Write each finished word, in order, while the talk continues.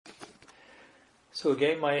So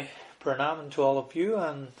again, my pranam to all of you,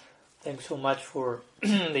 and thanks so much for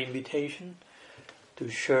the invitation to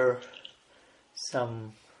share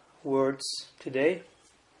some words today.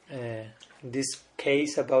 In this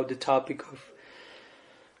case, about the topic of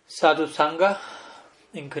Sadhu-sanga,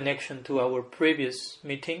 in connection to our previous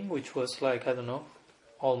meeting, which was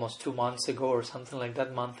almost 2 months ago or something like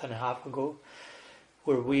that, month and a half ago,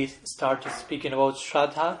 where we started speaking about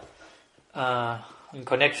Shraddha in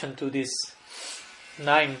connection to these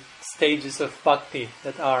 9 stages of bhakti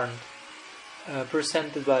that are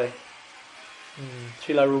presented by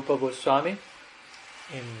Srila Rupa Goswami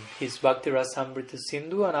in his Bhakti Rasamrita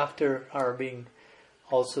Sindhu, and after are being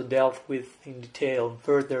also dealt with in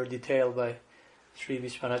further detail by Sri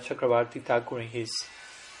Vishwanath Chakravarti Thakur in his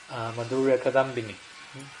Madhurya Kadambini.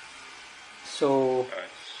 So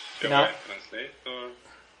shall I translate? Or?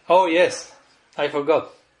 Oh yes, I forgot.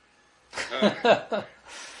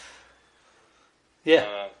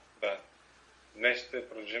 Да. Днес ще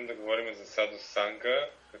продължим да говорим за Саду-санга,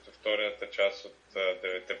 като втората част от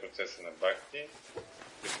 9 процеса на Бхакти,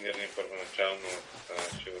 дефинирани първоначално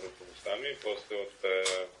от Шрила Рупа Госвами и после от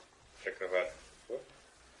Чакраварти.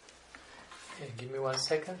 Give me 1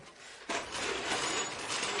 second.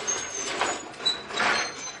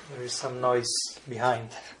 There is some noise behind.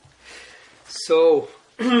 So,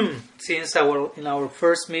 since in our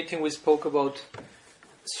first meeting we spoke about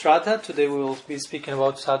Shraddha, today we will be speaking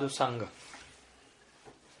about Sadhu-sanga.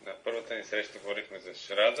 На първата ни среща говорихме за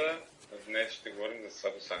Шрада, а днес ще говорим за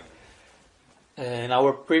Саду-санга. In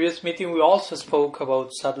our previous meeting we also spoke about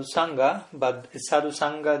Sadhu-sanga, but a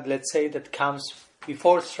Sadhu-sanga, let's say, that comes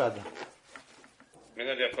before Shraddha.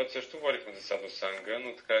 Миналия път също говорихме за Саду-санга,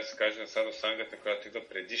 но така да се каже на Саду-сангата, която идва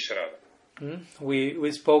преди Шрада.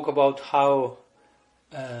 We spoke about how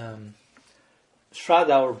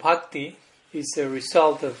Shraddha or Bhakti is a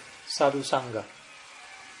result of Sadhu-sanga.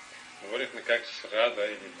 Говорихме как Шрада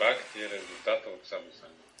или Бхакти е резултата от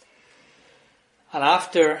Саду-санга. And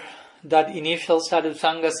after that initial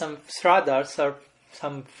Sadhu-sanga, some Shraddha,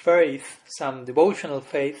 some faith, some devotional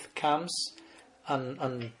faith comes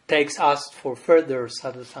and takes us for further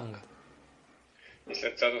Sadhu-sanga. И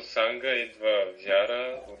след Саду-санга идва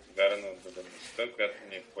вяра на отдадеността, която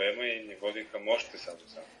ни поема и ни води към още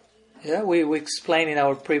Саду-санга. Yeah, we explained in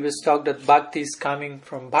our previous talk that Bhakti is coming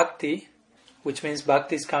from Bhakti, which means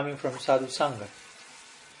Bhakti is coming from Sadhu-sanga.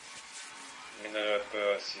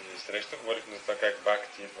 Миналата си среща говорихме за това как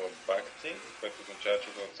Бхакти идва от Бхакти, което означава, че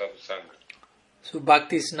идва от Саду-санга. So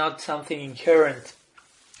Bhakti is not something inherent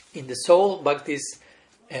in the soul. Bhakti is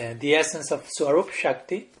the essence of Swarup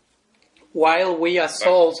Shakti, while we as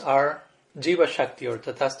souls are Jiva Shakti or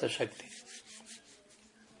Tatastha Shakti.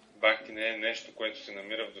 Бхакти не е нещо, което се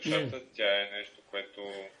намира в душата, тя е нещо, което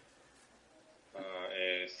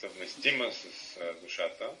е съвместима с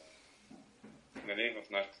душата, нали, в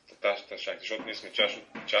нашата Татастha Shakti, защото ние сме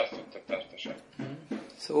част от Татастha Shakti.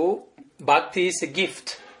 So Bhakti is a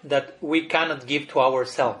gift that we cannot give to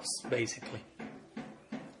ourselves, basically.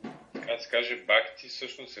 Така да се каже, Бхакти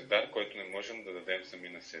всъщност е дар, който не можем да дадем сами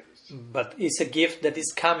на себе си. But it's a gift that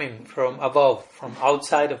is coming from above, from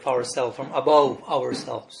outside of ourselves, from above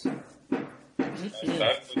ourselves.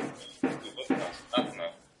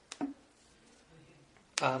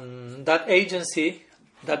 And that agency,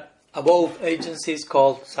 that above agency is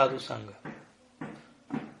called Sadhu-sanga.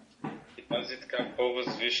 И тази така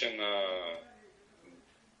по-възвишена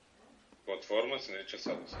платформа се нарича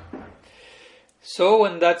Sadhu-sanga. So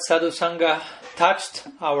when that Sadhu-sanga touched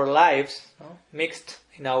our lives, mixed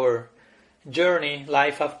in our journey,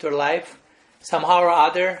 life after life, somehow or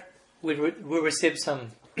other we received some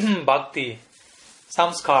bhakti,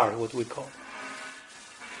 samskar, what we call.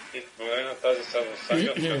 И по време на тази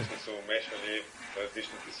Sadhu-sanga, в която сме се умешали в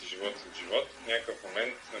различните си живот с живот, в някакъв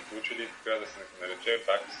момент сме получили, така да се нарече,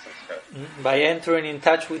 бхакти самскар. By entering in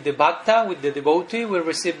touch with the bhakta, with the devotee, we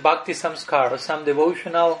receive bhakti samskar, some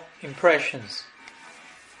devotional impressions.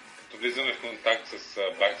 Като влизаме в контакт с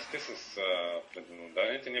бхактите, с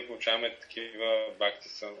преданодарите, ние получаваме такива бхакти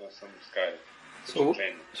самскари.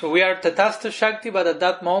 So we are Tatastha Shakti, but at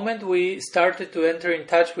that moment we started to enter in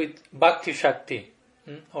touch with Bhakti Shakti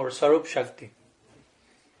or Swarup Shakti.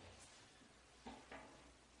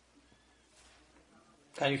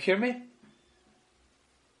 Can you hear me?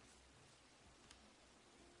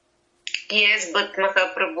 Yes, but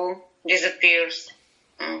Mahaprabhu disappears.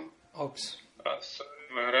 Oops. Sorry,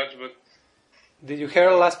 Maharaj, but did you hear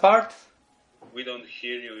the last part? We don't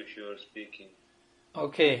hear you if you are speaking.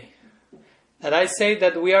 Okay. And I say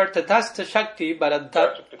that we are Tatastha Shakti, but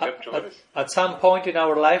at some point in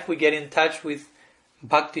our life we get in touch with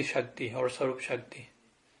Bhakti Shakti or Swarup Shakti.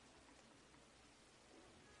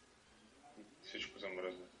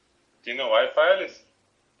 Ти на Wi-Fi ли си?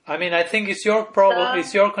 I mean, I think it's your problem,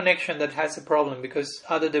 it's your connection that has a problem, because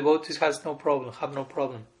other devotees have no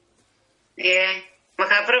problem. Yeah.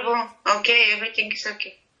 Mahaprabhu, okay, everything is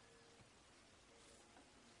okay.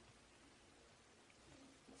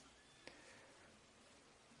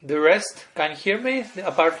 The rest can hear me,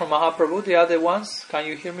 apart from Mahaprabhu, the other ones, can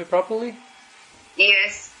you hear me properly?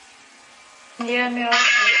 Yes. Yeah, me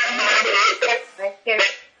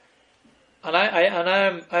And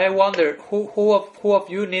I wonder who of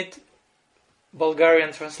you need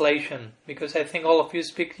Bulgarian translation, because I think all of you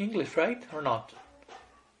speak English, right, or not?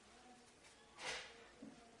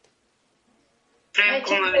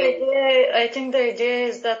 I think the idea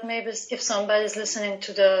is that maybe if somebody is listening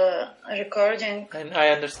to the recording. And I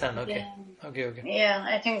understand. Okay. Yeah. Okay.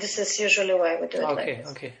 Yeah, I think this is usually why we do it like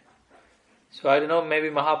this. Okay. So I don't know, maybe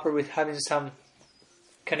Mahaprabhu is having some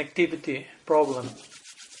connectivity problem.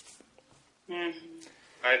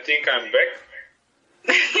 I think I'm back.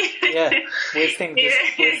 Yeah, we think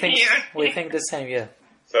the same. Yeah.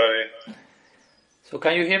 Sorry. So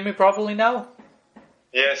can you hear me properly now?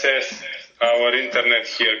 Yes. Our internet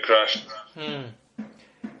here crashed.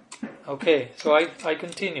 Okay, so I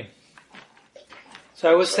continue. So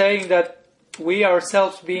I was saying that we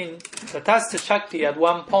ourselves being Tatastha Shakti, at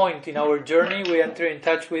one point in our journey we enter in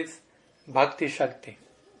touch with Bhakti Shakti.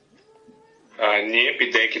 Ние,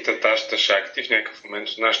 бидейки Таташта Шакти, в някакъв момент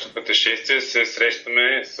в нашето пътешествие се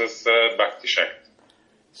срещаме с Бхакти Шакти.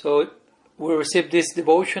 So we receive this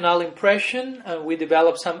devotional impression and we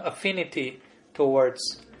develop some affinity towards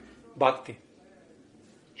Bhakti.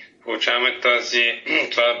 Получаваме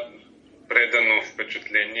това предано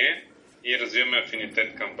впечатление и развиваме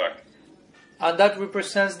афинитет към Бхакти. And that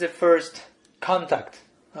represents the first contact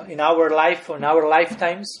in our life, or in our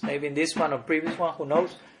lifetimes, maybe in this one or previous one, who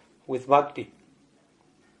knows, with Bhakti.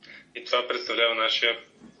 И това представлява нашия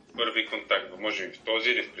първи контакт. Може би в този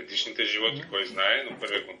или в предишните животи, кой знае, но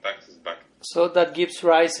първият контакт с Бхакти. So that gives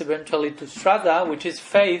rise eventually to Shraddha, which is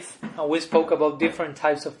faith, and we spoke about different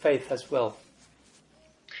types of faith as well.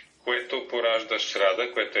 Което поражда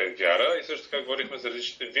Шрада, което е вяра, и също така говорихме за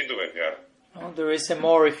различните видове вяра. There is a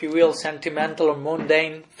more, if you will, sentimental or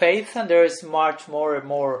mundane faith, and there is much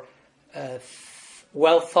more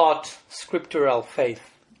well-thought scriptural faith.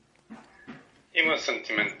 Има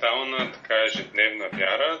сантиментална, така ежедневна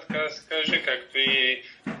вяра, така да се каже, както и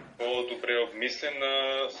по-добре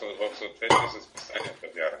обмислена в съответствие с писанията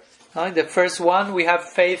вяра. The first one, we have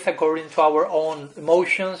faith according to our own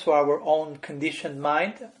emotions or our own conditioned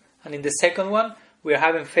mind. And in the second one, we are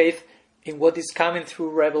having faith in what is coming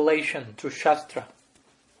through revelation, through Shastra.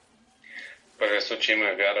 В първия случай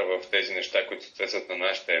има вяра в тези неща, които съответстват на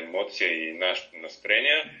нашите емоции и нашето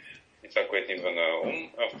настроение, и това, което идва на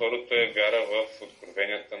ум, а второто е вяра в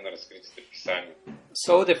откровенията на разкритите писания.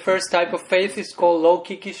 So the first type of faith is called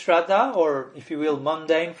Lokiki Shraddha, or if you will,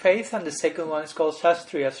 mundane faith, and the second one is called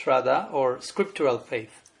Shastriya Shraddha, or scriptural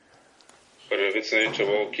faith. Първият вид се нарича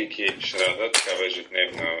Локики Шрада, такава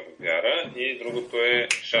ежедневна вяра, и другото е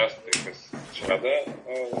Шастрия Шрада,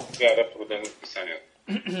 вяра породена от писанията.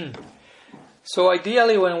 So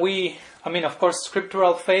ideally of course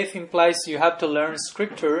scriptural faith implies you have to learn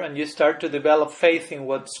scripture and you start to develop faith in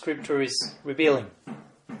what scripture is revealing.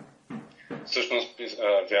 Всъщност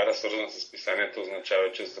вяра свързана с писанията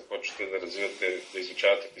означава, че започвате да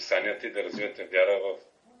изучавате писанията и да развивате вяра в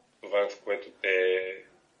това, в което те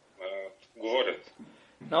говорят.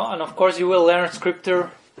 No, and of course you will learn scripture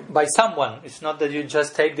by someone. It's not that you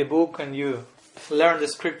just take the book and you learn the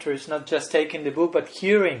scripture. It's not just taking the book, but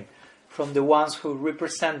hearing from the ones who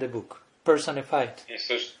represent the book, personified.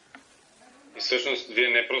 И всъщност вие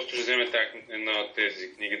не просто ще вземете една от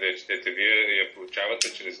тези книги да я четете, вие я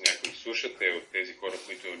получавате чрез някой, слушате от тези хора,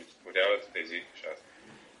 които олицетворяват тези части.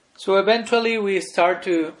 So eventually we start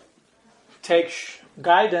to take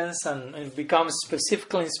guidance and become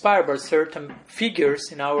specifically inspired by certain figures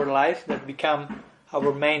in our life that become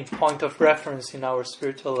our main point of reference in our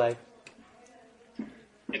spiritual life.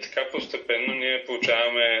 И така постепенно ние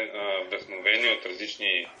получаваме вдъхновение от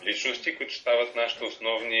различни личности, които стават нашите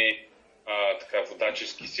основни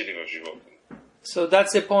водачески сили в живота. So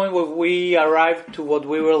that's the point where we arrive to what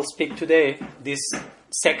we will speak today, this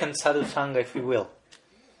second Sadhu-sanga, if you will.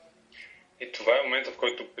 И това е момента, в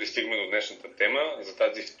който пристигаме до днешната тема, за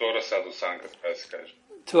тази втора Sadhu-sanga, така да се каже.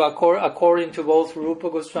 According to both Rupa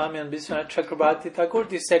Goswami and Vishwanath Chakrabarti Thakur,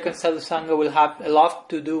 this second Sadhu-sanga will have a lot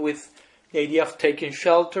to do with the idea of taking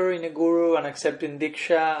shelter in a guru and accepting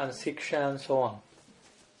diksha and siksha and so on.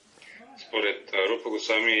 Според Рупа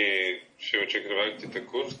Госвами и Шива Чакрабарти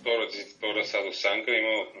Такур, втора Sadhu-sanga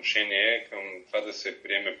има отношение към това да се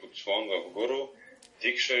приеме подслон в гуру,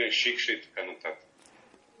 дикша, шикша и така нататък.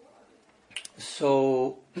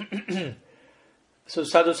 So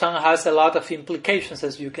Sadhu-sanga has a lot of implications,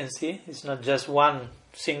 as you can see. It's not just one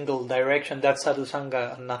single direction, that's Sadhu-sanga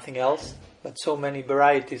and nothing else, but so many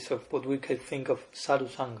varieties of what we could think of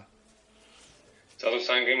Sadhu-sanga.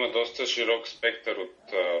 Sadhu-sanga има доста широк спектър от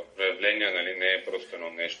проявления, нали, не е просто едно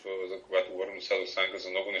нещо. За когато говорим за Sadhu-sanga, за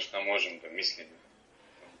много неща можем да мислим.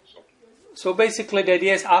 So basically the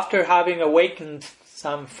idea is, after having awakened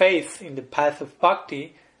some faith in the path of bhakti,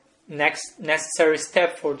 next necessary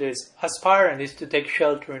step for this aspirant is to take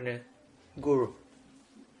shelter in a guru.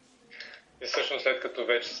 И всъщност след като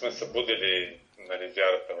вече сме събудили, нали,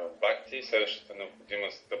 вярата в бхакти, следващата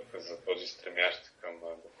необходима стъпка за този стремящ към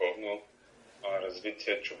духовно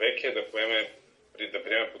развитие човек е да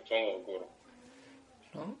приеме поклон в гуру.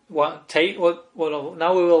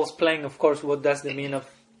 Now we will explain, of course, what does the mean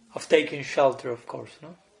of taking shelter, of course, no?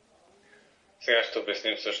 Сега ще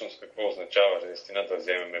обясним всъщност какво означава наистина да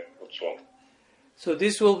вземем подслон. So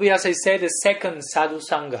this will be, as I said, the second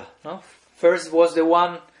Sadhu-sanga. No? First was the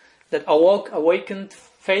one that awakened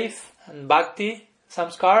faith and bhakti,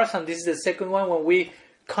 samskaras, and this is the second one when we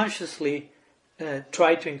consciously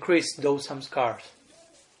try to increase those samskaras.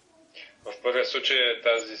 В първия случай е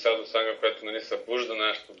тази Sadhu-sanga, която, нали, събужда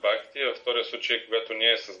нашето бхакти, а в втория случай е когато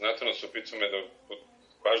ние съзнателно се опитваме да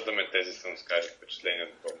подхваждаме тези самскари, впечатления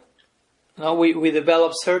духовно. Now we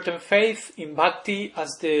develop certain faith in bhakti as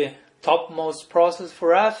the topmost process for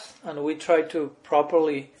us, and we try to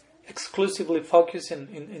properly, exclusively focus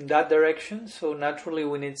in that direction. So naturally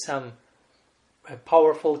we need some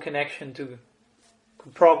powerful connection to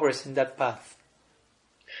progress in that path.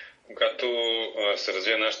 Когато се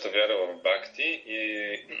развие нашата вяра в бхакти и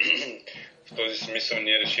в този смисъл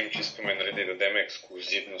ние решим, че искаме, нали, да й дадем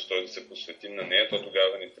ексклюзивност, т.е. да се посветим на нея, то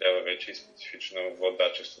тогава ни трябва вече и специфично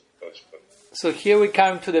водачество по този път. So here we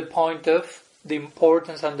come to the point of the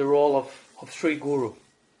importance and the role of Sri Guru.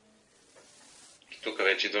 Тук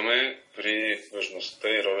вече идваме при важността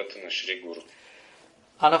и ролята на Шри Гуру.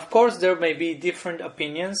 And of course there may be different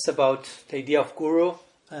opinions about the idea of Guru.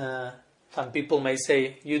 Some people may say,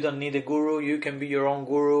 you don't need a guru, you can be your own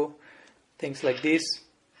guru, things like this.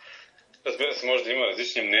 Разбира се, може да има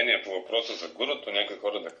различни мнения по въпроса за гуруто. Някои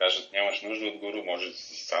хора да кажат, нямаш нужда от гуру, може да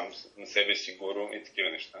си сам на себе си гуру и такива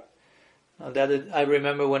неща. I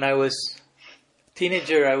remember when I was a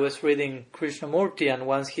teenager, I was reading Krishnamurti, and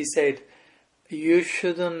once he said, you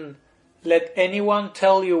shouldn't let anyone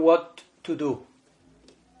tell you what to do.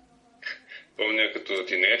 Помня като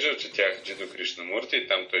тинейджър, четях Джидо Кришнамурти и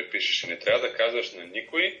там той пишеше, не трябва да казваш на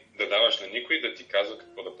никой, да даваш на никой да ти казва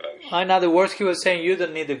какво да правиш. In other words, he was saying, you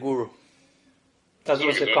don't need a guru. That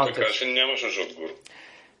was the context. Нямаш нужда от гуру.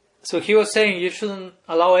 So he was saying you shouldn't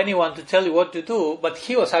allow anyone to tell you what to do, but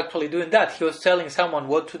he was actually doing that. He was telling someone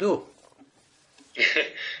what to do.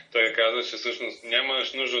 Той казва, че всъщност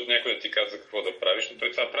нямаш нужда от някой да ти казва какво да правиш, но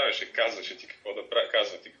той това правеше, казва ти какво да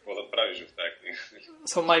правиш в тази книга.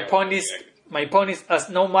 So my point is, as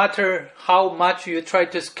no matter how much you try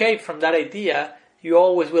to escape from that idea, you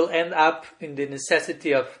always will end up in the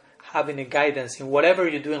necessity of having a guidance in whatever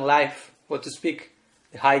you do in life, what to speak,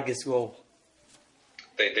 the highest goal.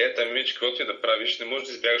 Та идеята ми е, че каквото и да правиш, не можеш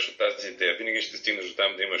да избягаш от тази идея. Винаги ще стигнеш до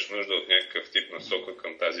там да имаш нужда от някакъв тип насока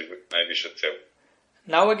към тази най-висша цел.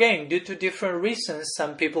 Now again, due to different reasons,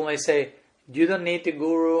 some people may say, you don't need a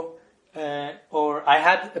guru, or I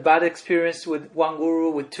had a bad experience with one guru,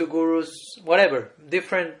 with two gurus, whatever.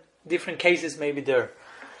 Different cases may be there.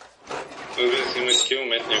 Разбира се, има такива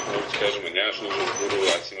моменти, някой може да кажем, нямаш нужда от гуру,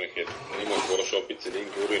 аз имах лош опит с един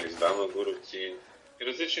гуру или с двама гуровци и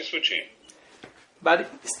различни случаи. But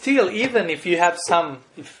still, even if you have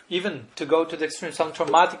even to go to the extreme, some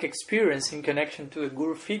traumatic experience in connection to a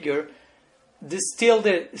guru figure, still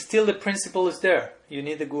the principle is there. You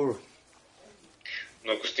need a guru.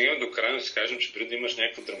 Но ако стигнем до крайно да си кажем, че преди да имаш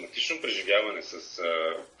някакво драматично преживяване с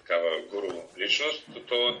такава гуру личност,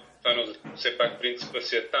 то все пак принципа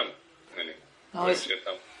си е там. Нали?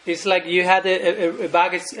 It's like you had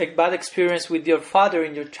a bad experience with your father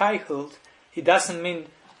in your childhood. It doesn't mean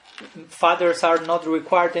fathers are not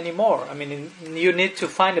required anymore. I mean, you need to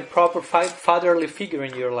find a proper fatherly figure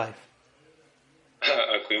in your life.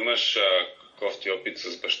 Ако имаш кофти опит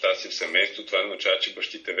с баща си в семейство, това не означава, че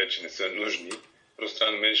бащите вече не са нужни. Просто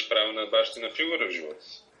трябва да намериш правилна бащина фигура в живота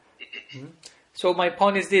си. So my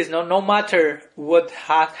point is this, no matter what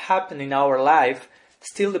has happened in our life,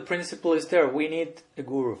 still the principle is there. We need a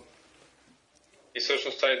guru. И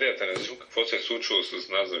всъщност това е идеята. Независимо какво се е случило с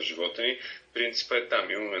нас в живота ни, принципът е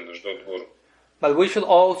там. Имаме нужда от гуру. But we should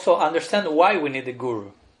also understand why we need a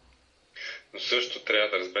guru. Но също трябва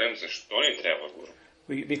да разберем защо ни трябва гуру.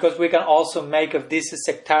 Because we can also make of this a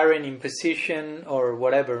sectarian imposition or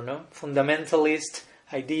whatever, no? Fundamentalist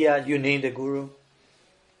idea, you need a guru.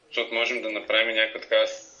 Защото можем да направим някаква така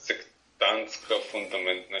сектантска,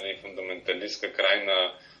 фундаменталистка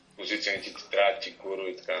крайна позиция, ти трябва ти гуру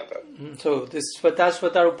и така нататък. So that's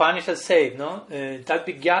what our Upanishads say, no? Tad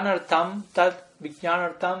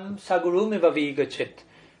vijnanartam sagurumi vavigachet.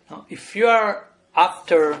 If you are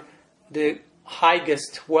after the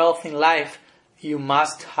highest wealth in life, you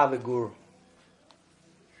must have a guru.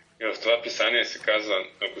 И в това писание се казва,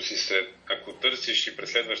 ако търсиш и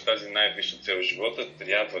преследваш тази най-висша цел в живота,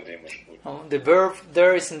 трябва да имаш гуру. The verb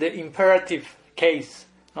there is in the imperative case.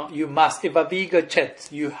 You must. Evavigachet.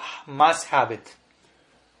 You must have it.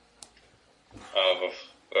 В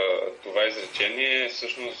това изречение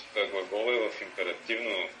всъщност глагола е в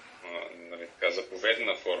императивно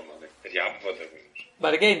заповедна форма. Трябва да го имаш.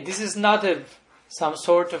 But again, this is not some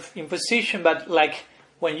sort of imposition, but like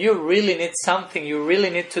when you really need something, you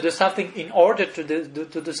really need to do something. In order to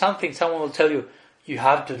do something, someone will tell you, you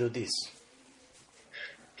have to do this.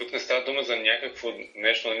 Тук не става дума за някакво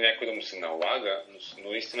нещо на някой да му се налага,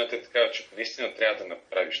 но истината е така, че наистина трябва да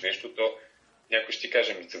направиш нещо, то някой ще ти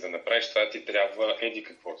каже, за да направиш това ти трябва еди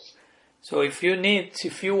какво си. So if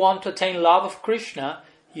you want to attain love of Krishna,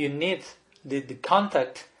 you need the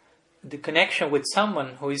contact, the connection with someone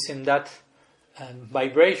who is in that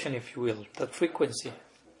vibration, if you will, that frequency.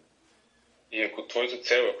 И ако твоята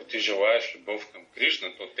цел, ако ти желаеш любов към Кришна,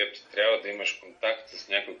 то теб ти трябва да имаш контакт с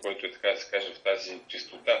някой, който е така да се каже в тази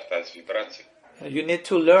чистота, в тази вибрация. You need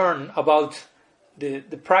to learn about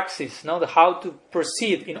the praxis, how to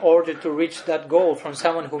proceed in order to reach that goal from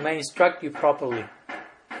someone who may instruct you properly.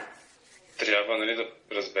 Трябва да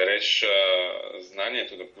разбереш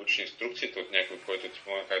знанието, да получиш инструкциите от някой, който ти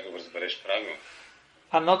помага как да го разбереш правилно.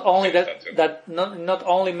 And not only not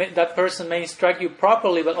only that person may instruct you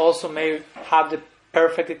properly, but also may have the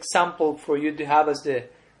perfect example for you to have as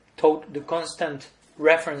the constant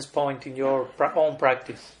reference point in your own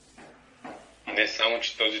practice. Не само,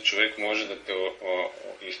 че този човек може да те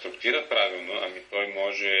инструктира правилно, ами той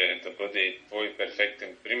може да бъде и твой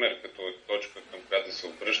перфектен пример, като точка към която да се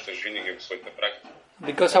обръщаш винаги в своята практика.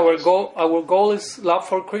 Because our goal is love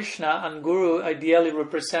for Krishna, and Guru ideally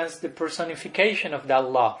represents the personification of that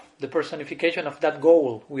love, the personification of that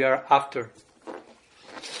goal we are after.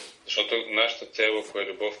 Защото нашата цел, ако е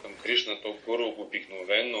любов към Кришна, то Гуру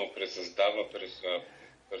обикновено пресъздава,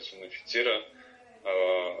 персонифицира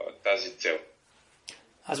тази цел.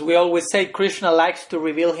 As we always say, Krishna likes to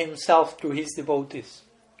reveal himself through his devotees.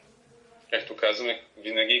 Както казваме,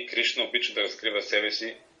 винаги Кришна обича да разкрива себе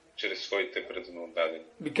си чрез своите преданодадени.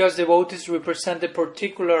 Because devotees represent a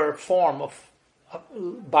particular form of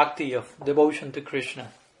bhakti, of devotion to Krishna.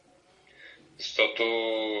 Защото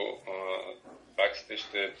бхактите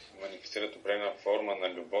ще манифестират определена форма на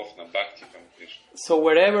любов, на бхакти към Кришна. So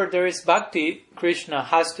wherever there is bhakti, Krishna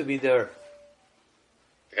has to be there.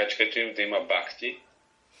 Така че където да има бхакти,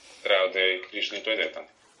 трябва да е Кришна и той да е там.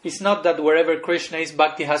 It's not that wherever Krishna is,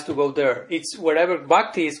 bhakti has to go there. It's wherever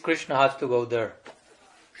bhakti is, Krishna has to go there.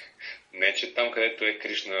 Не, че там, където е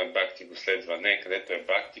Кришна, бхакти го следва. Не, където е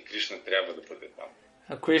бхакти, Кришна трябва да бъде там.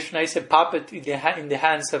 Krishna is a puppet in the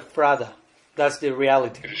hands of Radha. That's the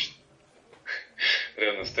reality.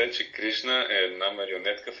 Реалността е, че Кришна е една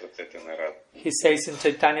марионетка в ръцете на Рада. He says in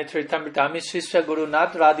Chaitanya Charitamrita, "Ami Shishya Guru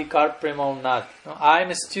Nath Radhikar Premal Nath." I am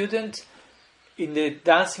a student in the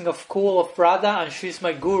dancing of school of Radha, and she's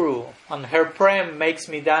my guru, and her prem makes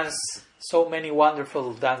me dance so many wonderful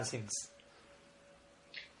dancings.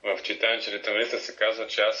 В Чайтanya Чаритамрита се казва,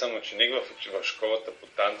 че аз съм ученик в школата по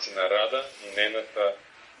танци на Рада и нейната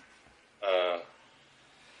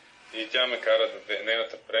и тя ме кара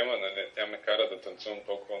нейната према, тя ме кара да танцувам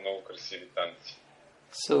толкова много красиви танци.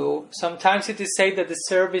 So sometimes it is said that the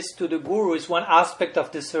service to the guru is one aspect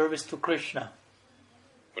of the service to Krishna.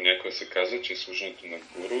 Понякога се казва, че служенето на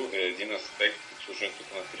гуру е един аспект от служенето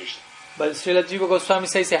на Кришна. But Srila Jiva Goswami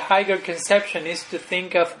says a higher conception is to think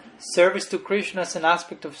of service to Krishna as an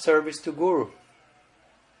aspect of service to Guru.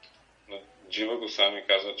 Джива Госвами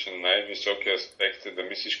казва, че най-високият аспект е да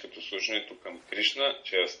мислиш като служенето към Кришна,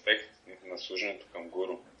 че е аспект на служенето към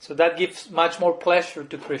Гуру. So that gives much more pleasure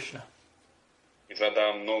to Krishna. И това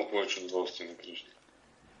дава много повече удоволствие на Кришна.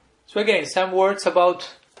 So again, some words about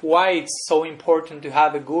why it's so important to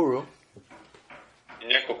have a guru. И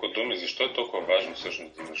няколко думи, защо е толкова важно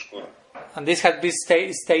всъщност да имаш гуру. And this had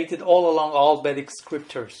been stated all along all Vedic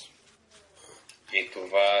scriptures. И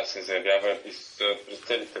това се заявява през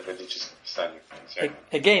целите ведически писания.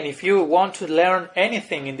 Again, if you want to learn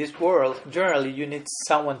anything in this world, generally you need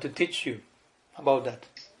someone to teach you about that.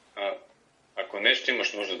 Ако нещо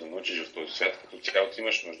имаш нужда да научиш в този свят, като цяло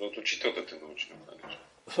имаш нужда от учител да те научи на това нещо.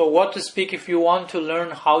 So what to speak if you want to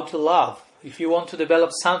learn how to love, if you want to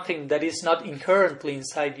develop something that is not inherently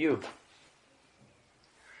inside you?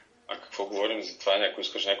 А какво говорим за това? Ако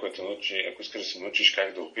искаш някой да те научи, ако искаш да се научиш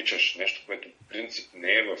как да обичаш нещо, което в принцип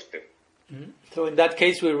не е в теб. So in that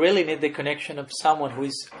case we really need the connection of someone who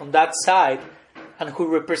is on that side and who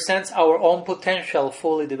represents our own potential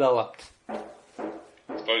fully developed.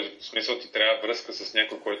 В този смисъл ти трябва връзка с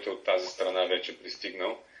някой, който е от тази страна вече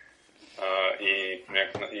пристигнал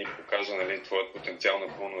и показва, нали, твоят потенциал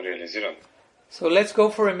напълно реализиран. So let's go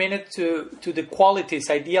for a minute to the qualities,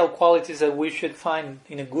 ideal qualities that we should find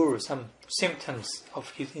in a guru, some symptoms of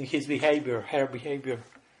his behavior, her behavior.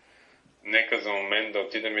 Нека за момент да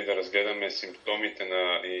отидем и да разгледаме симптомите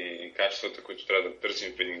и качествата, които трябва да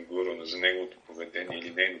търсим в един гуру за неговото поведение или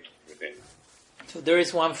нейното поведение. So there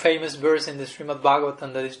is one famous verse in the Srimad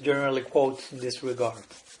Bhagavatam that is generally quoted in this regard.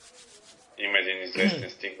 Има един известен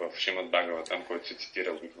стих в Шримад Бхагаватам, който се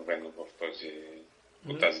цитира обикновено по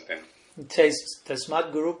тази тема. It says,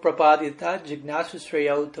 Tasmat Guru Prapadita Jignasu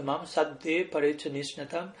Sreya Uttamam Sadde Parecha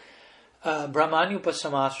Nishnatam Brahmani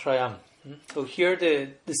Upasamashrayam. So here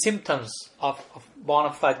the symptoms of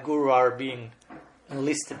bona fide guru are being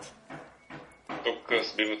enlisted. Тук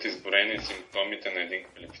биват изброени симптомите на един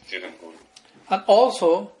квалифициран гуру. And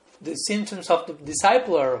also the symptoms of the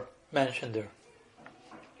disciple are mentioned there.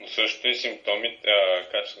 Но също и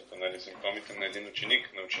качеството, нали, симптомите на един ученик,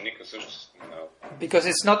 на ученика също се споменава. Because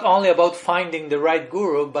it's not only about finding the right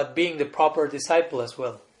guru, but being the proper disciple as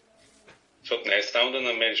well. Защото не е само да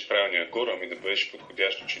намериш правилния гуру, ами да бъдеш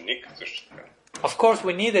подходящ ученик също така. Of course,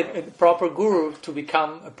 we need a proper guru to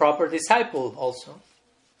become a proper disciple also.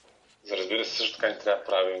 За разбира се, също така ни трябва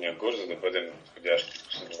правилния гуру, за да бъдем подходящи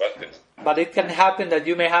последователи. But it can happen that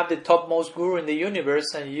you may have the topmost guru in the universe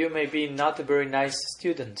and you may be not a very nice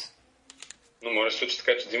student. Но може да се случи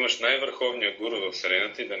така, че да имаш най-върховния гуру в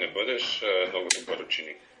Вселената и да не бъдеш много добър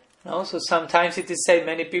ученик. No, so sometimes it is said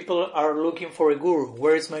many people are looking for a guru.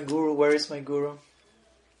 Where is my guru? Where is my guru?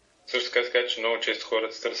 Също така се казва, че много често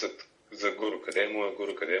хората търсят за гуру. Къде е моя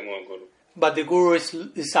гуру? Къде е моя гуру? But the guru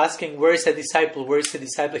is asking, where is a disciple? Where is a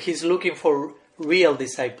disciple? He's looking for real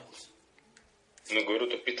disciples. Но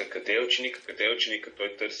гурото пита, къде е ученика? Къде е ученика?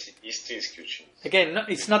 Той търси истински ученик. Again,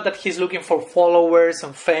 it's not that he's looking for followers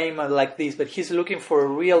and fame and like this, but he's looking for a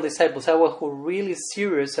real disciple, someone who really is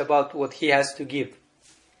serious about what he has to give.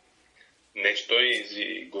 Не, че той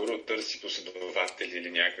гуру търси последователи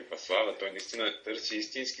или някаква слава, той наистина търси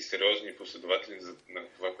истински сериозни последователи на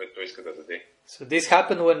това, което той иска да даде. So this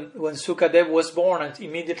happened when Sukadev was born, and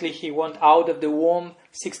immediately he went out of the womb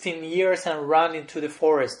 16 years and ran into the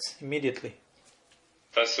forests immediately.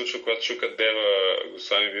 Това се случва, когато Шукадева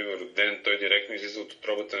Госвами бива роден, той директно излиза от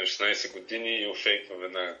утробата на 16 години и офейква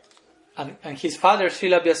веднага. And his father,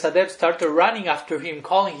 Srila Vyasadeva, started running after him,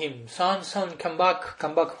 calling him, son, come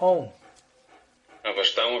back home. А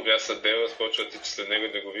баща му Вясадева започва да тича след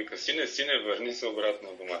него да го вика, сине, върни се обратно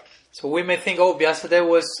в дома. So we may think, Vyasadeva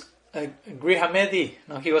was a Grihamedi.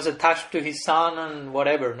 No, he was attached to his son and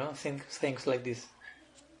whatever, no? Things like this.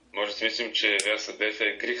 Може да си мислим, че Вясадев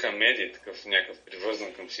е Грихамеди, такъв някакъв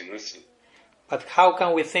привързан към сина си. But how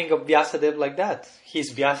can we think of Vyasadeva like that?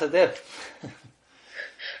 He's Vyasadeva.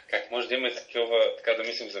 Как може да има така да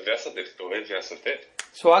мислим за Вясадев? Той е Вясадев.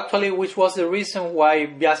 So actually, which was the reason why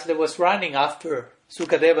Vyasadeva was running after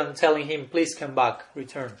Sukadeva and telling him, please come back,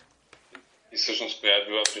 return? И всъщност, коя е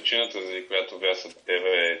била причината, за която Вясадева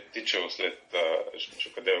е тичал след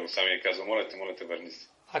Шукадева Госвами и казва, моля те, върни се.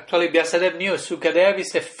 Actually, Vyasadeva knew Sukadeva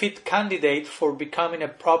is a fit candidate for becoming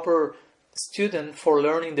a proper student for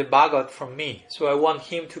learning the Bhagavad from me. So I want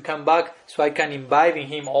him to come back so I can imbibe in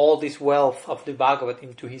him all this wealth of the Bhagavad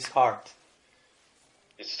into his heart.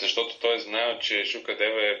 И защото той знае, че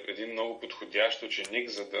Шукадева е един много подходящ ученик,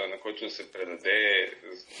 на който да се предаде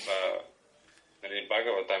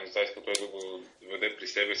Бхагават, там иска той да го веде при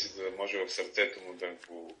себе си, за да може в сърцето му да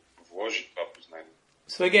го вложи това познание.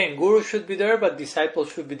 So again, guru should be there, but disciple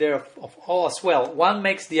should be there of all as well. One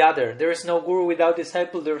makes the other. There is no guru without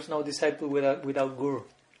disciple, there is no disciple without guru.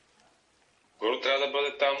 Гуру трябва да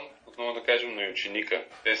бъде там, отново да кажем, но и ученика.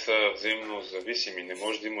 Те са взаимно зависими. Не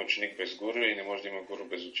може да има ученик без гуру и не може да има гуру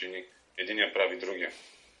без ученик. Единия прави другия.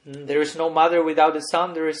 There is no mother without the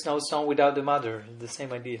son, there is no son without the mother. The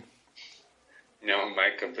same idea. Няма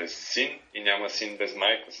майка без син и няма син без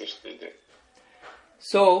майка, същата идея.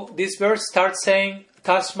 So, this verse starts saying,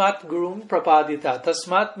 Tasmat Gurum Prapadita.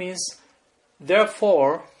 Tasmat means,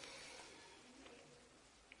 therefore.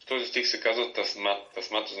 В този стих се казва Тасмат.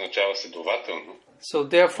 Тасмат означава следователно. So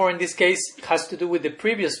therefore in this case it has to do with the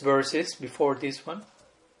previous verses before this one.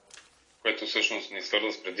 Което всъщност ни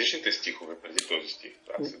свързва с предишните стихове преди този стих.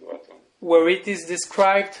 Това следователно. Where it is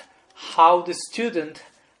described how the student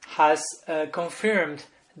has confirmed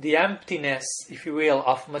the emptiness, if you will,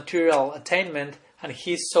 of material attainment, and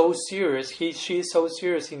he's so serious, she is so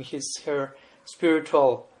serious in her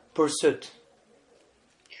spiritual pursuit.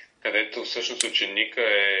 Където всъщност ученика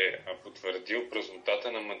е потвърдил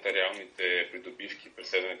празнотата на материалните придобивки,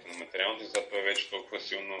 преследването на материалните, затова е вече толкова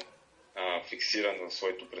силно фиксиран в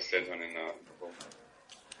своето преследване на духовно.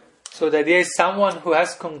 So the idea is someone who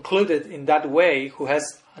has concluded in that way, who has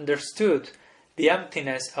understood the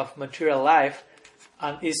emptiness of material life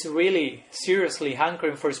and is really seriously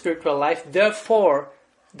hankering for spiritual life, therefore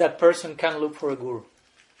that person can look for a guru.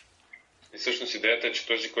 И всъщност идеята е, че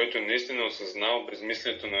този, който е наистина осъзнал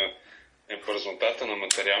безмислието на празнотата на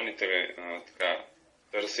материалните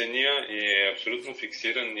търсения и е абсолютно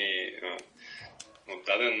фиксиран и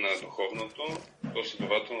отдаден на духовното, то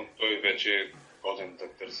следователно той вече е годен да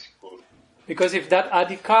търси гуру. Because if that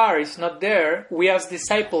adhikar is not there, we as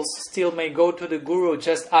disciples still may go to the guru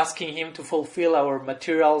just asking him to fulfill our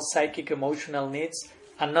material, psychic, emotional needs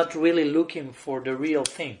and not really looking for the real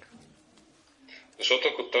thing. Защото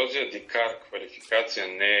ако този адикар, квалификация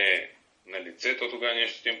не е на лице, то тогава ние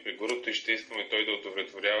ще отидем при гурото и ще искаме той да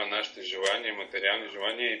удовлетворява нашите желания, материални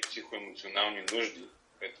желания и психоемоционални нужди,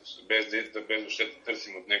 без въобще да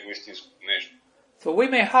търсим от него истинското нещо. So we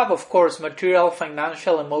may have, of course, material,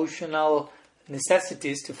 financial, emotional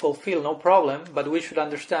necessities to fulfill, no problem, but we should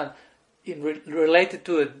understand, related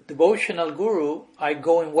to a devotional guru, I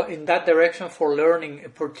go in that direction for learning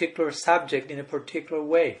a particular subject in a particular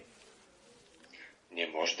way. Ние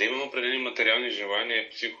може да имаме определени материални желания,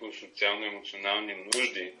 психосоциално-емоционални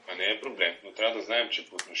нужди, това не е проблем, но трябва да знаем, че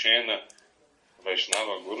по отношение на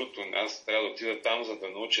Вайшнава гурото, аз трябва да отида там, за да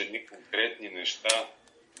науча едни конкретни неща,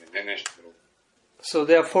 не нещо друго. So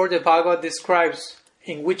therefore the Bhagavad describes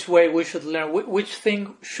in which way we should learn, which thing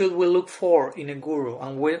should we look for in a guru,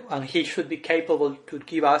 and he should be capable to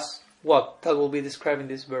give us what? That will be described in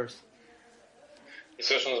this verse. И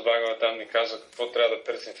всъщност Бхагават там ни казва какво трябва да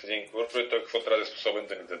търсим в един гуру и той какво трябва да е способен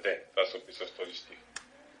да ни даде. Това се описва в този стих.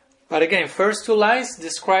 But again, first two lines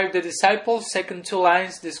describe the disciple, second two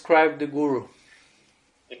lines describe the guru.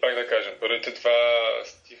 И пак да кажем, първите два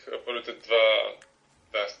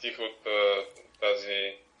стиха от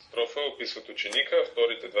тази строфа описват ученика,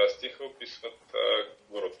 вторите два стиха описват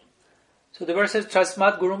гуруто. So the verse says,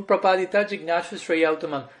 Tasmat Gurum Prapadita Jignashu Shreya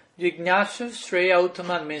Uttaman. Jignashu Shreya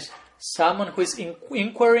Uttaman means someone who is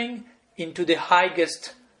inquiring into the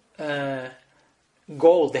highest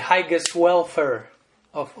goal, the highest welfare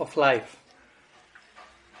of life.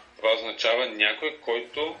 Това означава някой,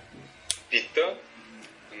 който пита,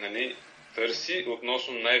 търси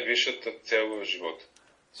относно най-висшата цел в живота.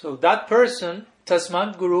 So that person,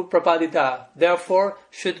 Tasmat Guru Prapadita, therefore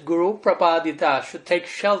should Guru Prapadita, should take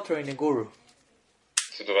shelter in a guru.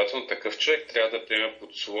 Следователно такъв човек трябва да приеме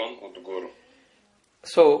подслон от гуру.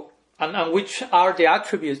 So, and which are the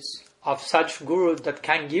attributes of such guru that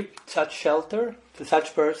can give such shelter to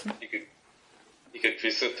such person? И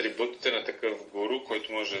какви са атрибутите на такъв гуру,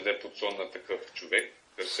 който може да даде подслон на такъв човек,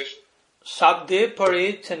 търсещ? Sabde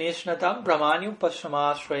pare chanishnatam brahmanyu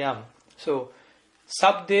pashamashrayam. So,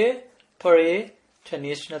 Sabde pare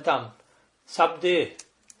chanishnatam. Sabde,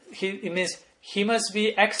 it means he must be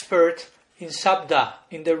expert in sabda,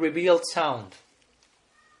 in the revealed sound.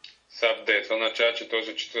 Sabde, това означава, че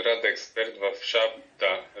този учител трябва да е експерт в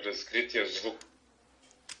шабда, разкрития звук.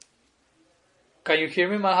 Can you hear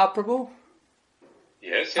me, Mahaprabhu?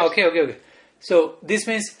 Yes. Okay. So, this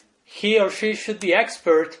means he or she should be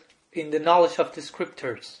expert in the knowledge of the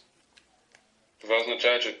scriptures. Това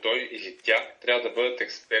означава, че той или тя трябва да бъдат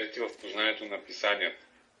експерти в познанието на писанията.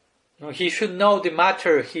 No, he should know the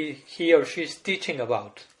matter he or she is teaching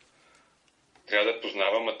about. Трябва да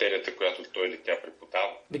познава материята, която той или тя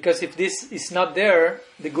преподава. Because if this is not there,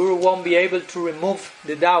 the guru won't be able to remove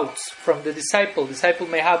the doubts from the disciple. The disciple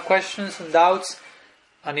may have questions and doubts,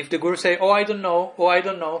 and if the guru say, "Oh, I don't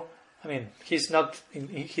know," I mean, he's not in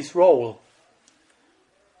his role.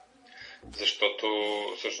 Защото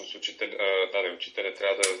всъщност учителя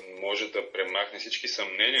трябва да може да премахне всички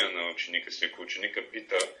съмнения на ученика си. Ако ученика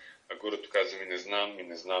пита, а гурото казва ми не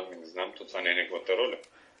знам, то това не е неговата роля.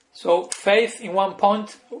 So faith in one point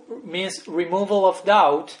means removal of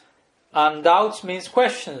doubt, and doubts means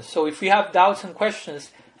questions. So if we have doubts and questions,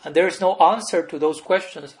 and there is no answer to those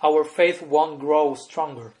questions, our faith won't grow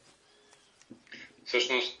stronger.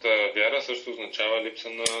 Всъщност, вяра също означава липса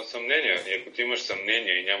на съмнение. И ако ти имаш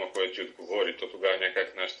съмнение и няма кой да ти отговори, то тогава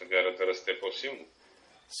някак нашата вяра да расте по-силно.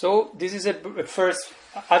 So this is a first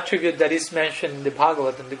attribute that is mentioned in the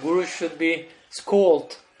Bhagavatam. The Guru should be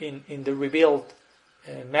schooled in the revealed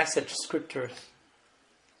message scriptures.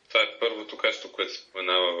 Това е първото качество, което се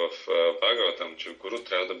споменава в Бхагаватам, че Гуру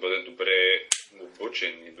трябва да бъде добре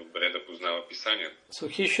обучен и добре да познава писанията. So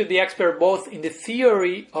he should be expert both in the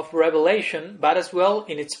theory of revelation, but as well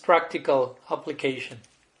in its practical application.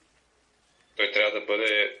 Той трябва да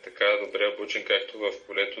бъде така добре обучен, както в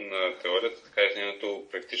полето на теорията, така и в нейното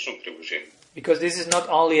практично приложение. Because this is not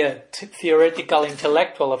only a theoretical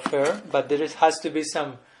intellectual affair, but there has to be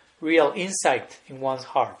some real insight in one's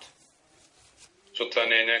heart. Защото това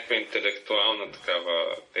не е някаква интелектуална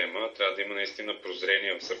такава тема, трябва да има наистина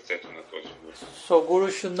прозрение в сърцето на този Гуру. So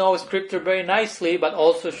Guru should know scripture very nicely, but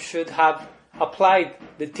also should have applied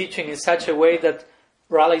the teaching in such a way that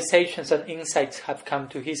realizations and insights have come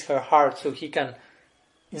to his her heart, so he can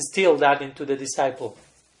instill that into the disciple.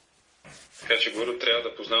 Така че Гуру трябва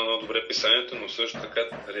да познава много добре писанието, но също така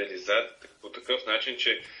по такъв начин,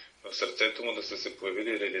 че в сърцето му да са се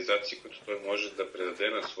появили реализации, които той може да предаде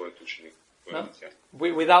на своят ученик. No?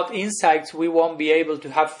 Without insights, we won't be able to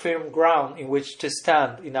have firm ground in which to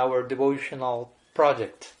stand in our devotional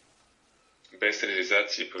project. Без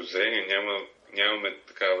реализации и прозрение нямаме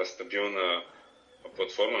такава стабилна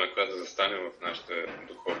платформа, на която да застанем в нашите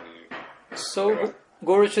духовни. So,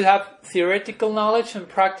 Guru should have theoretical knowledge and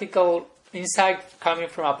practical insight coming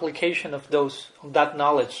from application of that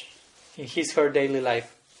knowledge in his her daily life.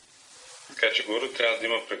 Така че Гуру трябва да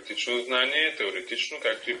има практично знание, теоретично,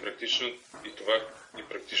 както и практично и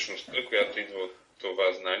практичността, която идва от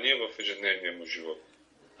това знание в ежедневния му живот.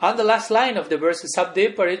 And the last line of the verse is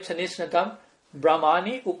Sabde Parichanishnatam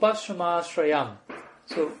Brahmani Upashama Ashrayam.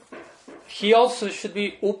 So he also should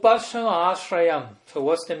be Upashama Ashrayam. So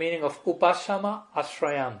what's the meaning of Upashama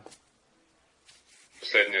Ashrayam?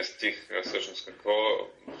 Последният стих, всъщност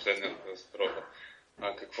последната строфа.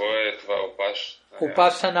 Какво е това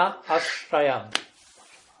Upashana Ashrayam.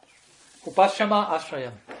 Upashama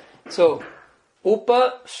Ashrayam. So,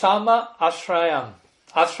 Upashama Ashrayam.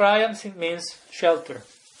 Ashrayam means shelter.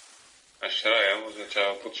 Ashrayam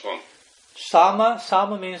означава подслон.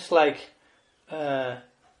 Sama means like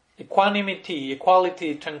equanimity,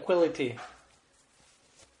 equality, tranquility.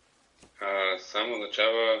 Само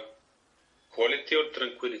означава quality or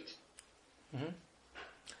tranquility.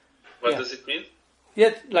 What does it mean?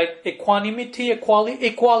 Yeah, like equanimity,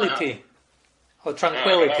 equality, or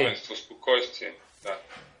tranquility. Равенство, спокойствие. Да.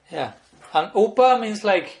 Yeah. And upa means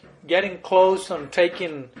like getting close and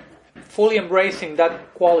fully embracing that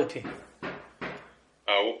quality.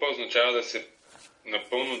 Упа означава да се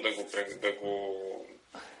напълно да го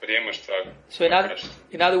приемаш това. So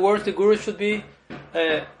in other words, the Guru should be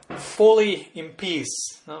fully in peace,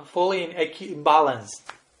 fully in balance.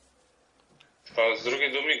 Това с други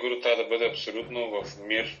думи, Гуру трябва да бъде абсолютно в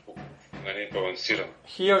мир, балансиран.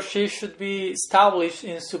 He or she should be established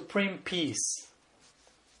in supreme peace.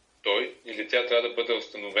 Той или тя трябва да бъде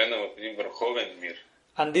установена в един върховен мир.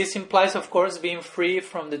 And this implies, of course, being free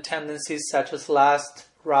from the tendencies such as lust,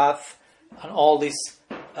 wrath, and all these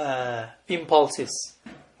impulses,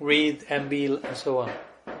 greed, envy, and so on.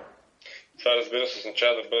 Това, разбира се,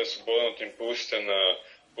 означава да бъде свободен от импулсите на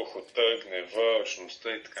похота, гнева,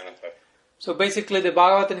 алчността и така нататък. So basically the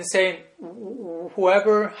Bhagavatam is saying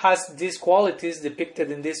whoever has these qualities depicted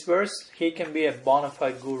in this verse, he can be a bona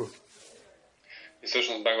fide guru. И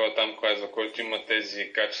всъщност Бхагаватам казва, който има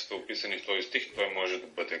тези качества описани в този стих, той може да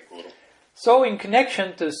бъде гуру. So in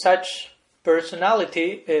connection to such personality,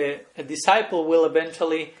 a disciple will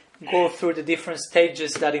eventually go through the different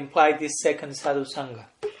stages that imply this second Sadhu-sanga.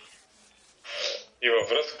 И във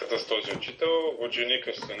връзката с този учител,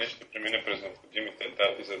 ученикът ще премине през необходимите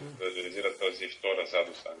етапи, за да реализира тази втора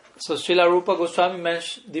Sadhu-sanga. So Srila Rupa Goswami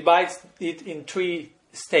divides it in 3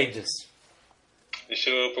 stages. И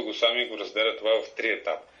Srila Rupa Goswami го разделя това в 3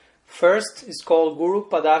 етапа. First is called Guru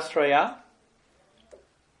Padashraya.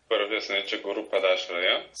 Първият се нарича Guru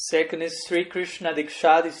Padashraya. Second is Sri Krishna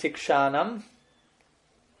Dikshadi Sikshanam.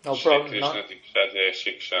 No problem. Sri Krishna Dikshadi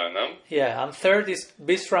Sikshanam. Yeah, and third is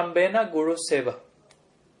Visrambena Guru Seva.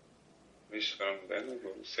 Visrambena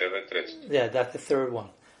Guru Seva, yeah, that's the third one.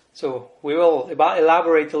 So we will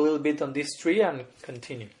elaborate a little bit on these 3 and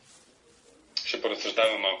continue. Ще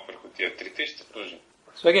поразсъждаваме малко върху тия 3 и ще продължим.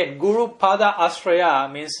 So again, Guru Pada Ashraya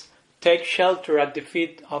means take shelter at the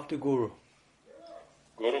feet of the Guru.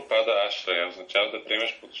 Guru Pada Ashraya означава да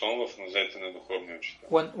приемеш подслон в нозете на духовния учител.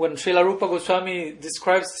 When Srila Rupa Goswami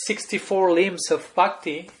describes 64 limbs of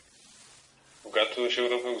bhakti, когато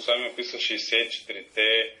Шилрупа Госвами описва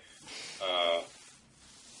 64-те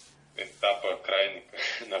етапа, крайника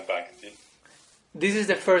на бхакти, this is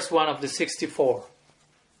the first one of the 64.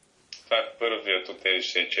 това е първият от тези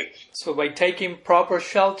 64. So by taking proper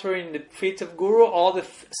shelter in the feet of Guru, all the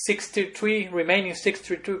 63 remaining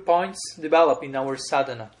 62 points develop in our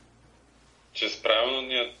sadhana. Чрез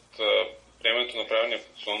приемането на правилния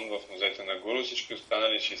подслон в нозете на Гуру, всички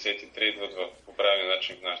останали 63 идват по правилен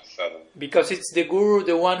начин в нашата садхана. Because it's the Guru,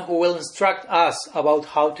 the one who will instruct us about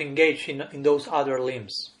how to engage in those other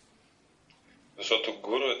limbs. Защото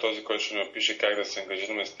Гуру е този, който ще ни опише как да се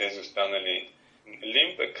ангажираме с тези останали.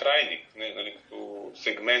 Лимб е крайник, нали, като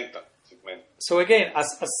сегмента. So again,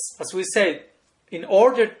 as we said, in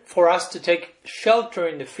order for us to take shelter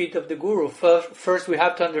in the feet of the Guru, first we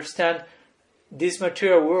have to understand this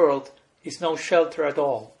material world is no shelter at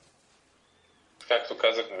all. Както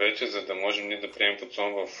казахме вече, за да можем ние да приемем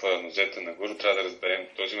подслон в нозете на Гуру, трябва да разберем,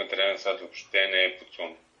 този материален свят въобще не е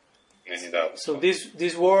подслон. Не ни дава подслон. So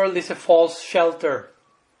this world is a false shelter.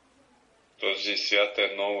 Този свят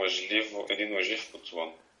е един лъжив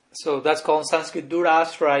подслон. So that's called in Sanskrit Dura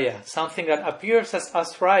Asraya, something that appears as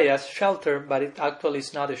Asraya, as shelter, but it actually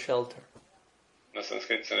is not a shelter. На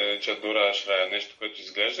санскрит се нарича Дура Ашрая, нещо, което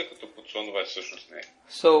изглежда като подслон, обаче всъщност не е.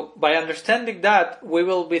 So by understanding that, we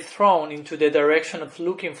will be thrown into the direction of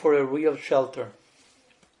looking for a real shelter.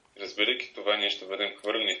 Разбирайки това, ние ще бъдем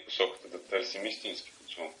хвърлени в посоката да търсим истински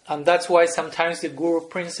подслон. And that's why sometimes the Guru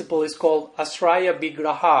principle is called Asraya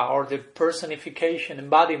Vigraha, or the personification,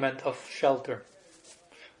 embodiment of shelter.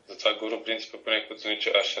 Затова Гуру принципа понякога се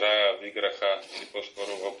нарича Ашрая Виграха, или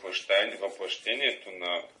по-скоро въплъщението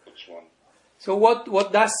на подслон. So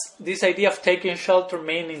what does this idea of taking shelter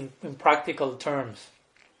mean in practical terms?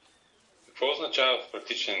 Какво означава в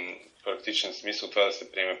практичен смисъл това да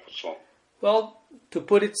се приеме подслон? Well, to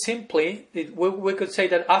put it simply, we could say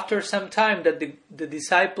that after some time that the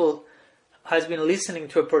disciple has been listening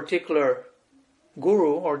to a particular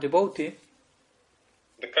guru or devotee,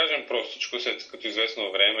 да кажем простичко, след като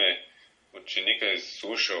известно време ученика е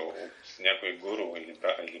слушал от някой гуру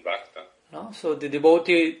или бхакта, no? So the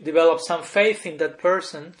devotee develops some faith in that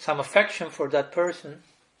person, some affection for that person.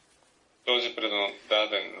 Този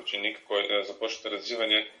предаден ученик, който започва да развива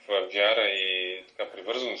някаква вяра и така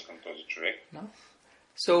привързаност към този човек. No?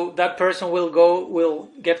 So that person will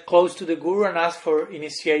get close to the guru and ask for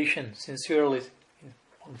initiation sincerely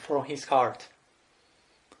from his heart.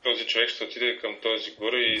 Този човек ще отиде към този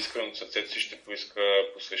гуру и искрено от сърцето си ще поиска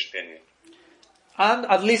посвещение. And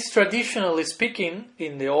at least traditionally speaking,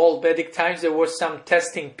 in the old Vedic times, there was some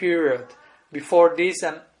testing period before this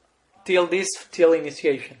and till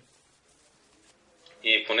initiation.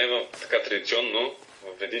 И поне така традиционно,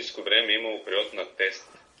 в ведическо време е имало период на тест,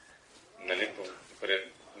 нали,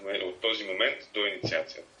 от този момент до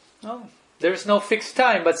инициацията. No, there is no fixed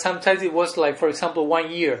time, but sometimes it was like, for example,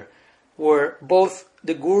 1 year, where both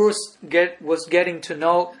the gurus got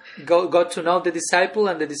to know the disciple,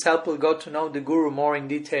 and the disciple got to know the guru more in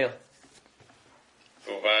detail.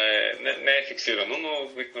 Това не е фиксирано, но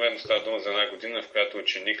обикновено става дума за една година, в която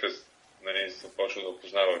ученика, нали, започва да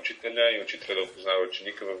опознава учителя и учителя да опознава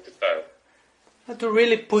ученика в детайл. To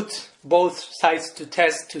really put both sides to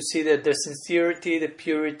test to see that the sincerity, the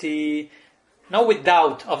purity, not with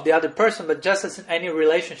doubt of the other person, but just as in any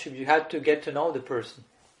relationship, you have to get to know the person.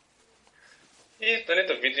 И нали,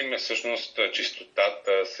 да видим всъщност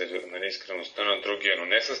чистотата, нали, искреността на другия, но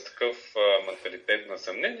не с такъв менталитет на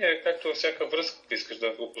съмнение, както във всяка връзка искаш да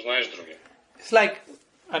опознаеш другия. It's like,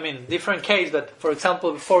 different case, but for example,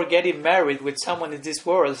 before getting married with someone in this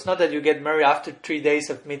world, it's not that you get married after 3 days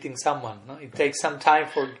of meeting someone. No? It takes some time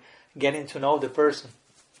for getting to know the person.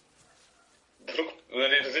 Друг,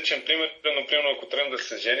 нали, различен пример, например, ако трябва да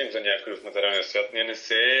се женим за някой в материалния свят, ние не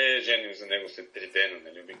се женим за него след 3 дена,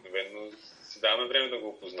 нали, обикновено си даваме време да го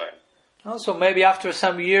опознаем. So maybe after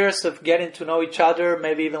some years of getting to know each other,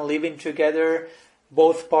 maybe even living together,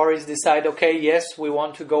 both parties decide, okay, yes, we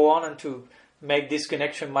want to go on and to make this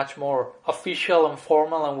connection much more official and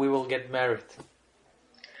formal, and we will get married.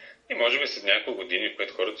 И може би след няколко години,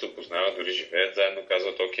 когато хората се опознават, дори живеят заедно,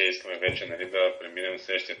 казват, окей, искаме вече, нали, да преминем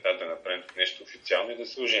следващия етап, да направим нещо официално и да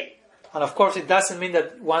се оженим. And of course, it doesn't mean that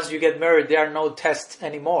once you get married, there are no tests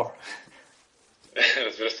anymore.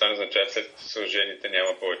 Разбира се, това не означава, след като се ожените,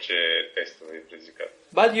 няма повече тестове и предизвикателства.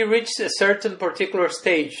 But you reach a certain particular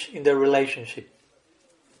stage in the relationship.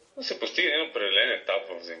 Но се постига един определен етап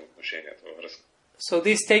в взаимоотношенията, във връзка. So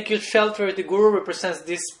this take your shelter with the guru represents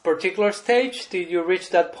this particular stage till you reach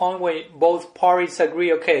that point where both parties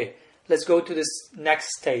agree, okay, let's go to this next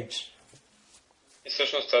stage. И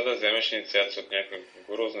всъщност това да вземеш инициация от някой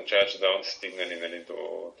гуру означава, че давам се стигнали, нали, до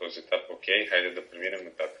този етап. Окей, хайде да преминем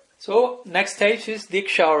нататък. So, next stage is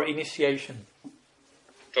Diksha or initiation.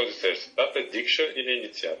 Този следващ етап е дикша или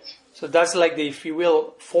инициация. So that's like the, if you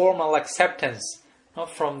will, formal acceptance, no,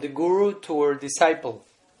 from the guru to a disciple.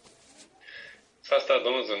 Това става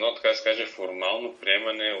дума за едно, така да се каже, формално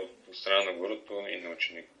приемане от страна на гуруто и на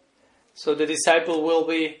ученик. So the disciple will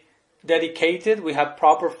be dedicated, we have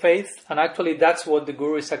proper faith, and actually that's what the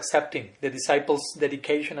guru is accepting, the disciple's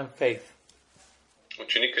dedication and faith.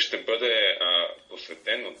 Ученикът ще бъде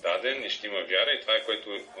посветен, отдаден и ще има вяра и това е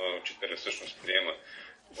което учителя всъщност приема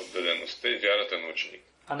отдадеността и вярата на ученик.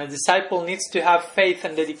 And a disciple needs to have faith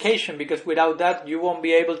and dedication because without that you won't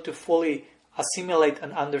be able to fully assimilate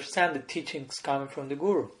and understand the teachings coming from the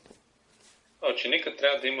guru. Ученикът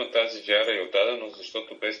трябва да има тази вяра и отдаденост,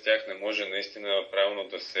 защото без тях не може наистина правилно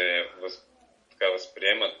да се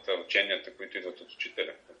възприемат ученията, които идват от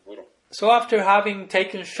учителя, от гуру. So after having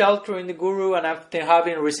taken shelter in the guru and after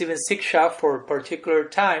having received siksha for a particular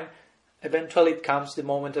time, eventually it comes the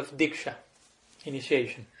moment of diksha,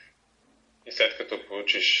 initiation. И след като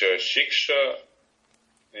получиш шикша,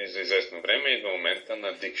 и за известно време идва момента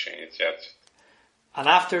на дикша, инициацията. And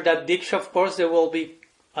after that diksha, of course, there will be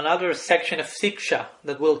another section of siksha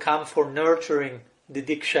that will come for nurturing the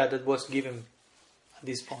diksha that was given at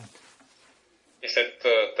this point. И след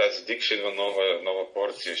тази дикша идва нова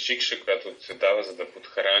порция шикша, която се дава за да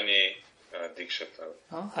подхрани дикшата.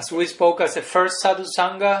 As we spoke as a first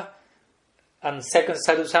Sadhu-sanga and second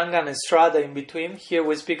Sadhu-sanga and Strada in between, here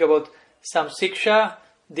we speak about some siksha,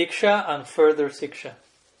 diksha and further siksha.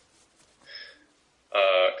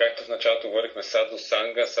 Както в началото говорихме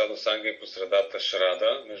Sadhu-sanga и по средата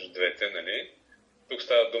Шрада, между двете, нали? Тук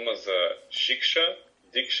става дума за шикша,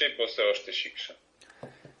 дикша и после още шикша.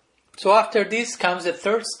 So after this comes the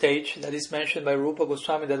third stage that is mentioned by Rupa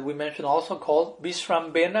Goswami that we mentioned also called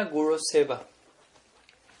Vishrambena Guru Seva.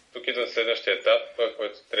 Тук идва следващия етап,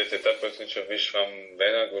 третия етап, който се нарича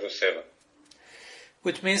Вишвамбена Гуру Сева.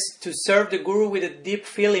 Which means to serve the Guru with a deep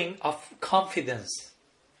feeling of confidence.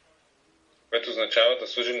 Което означава да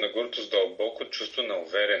служим на гурото с дълбоко чувство на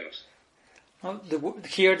увереност.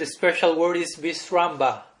 Here the special word is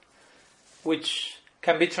Vishramba, which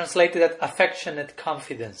can be translated as affectionate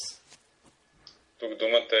confidence. Тук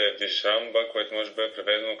думата е Вишрамба, което може да бъде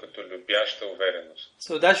преведено като любяща увереност.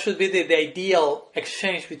 So that should be the ideal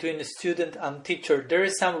exchange between the student and teacher. There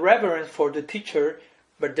is some reverence for the teacher,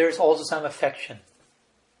 but there is also some affection.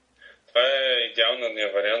 Това е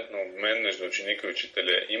идеалният вариант на обмен между ученика и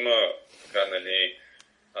учителя. Има така, нали,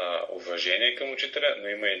 уважение към учителя, но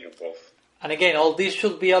има и любов. And again, all this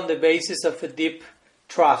should be on the basis of a deep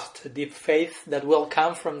trust, a deep faith that will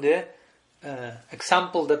come from the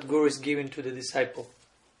example that Guru is giving to the disciple.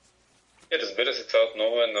 И разбира се, това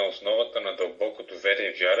отново е на основата на дълбокото вере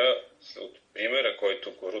и вяра от примера,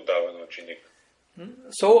 който Гуру дава на ученик.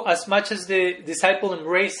 So, as much as the disciple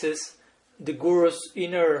embraces the Guru's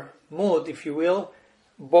inner mood, if you will,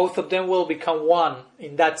 both of them will become one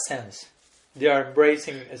in that sense. They are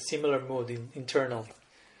embracing a similar mood internally.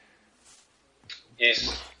 И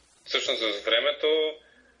всъщност с времето,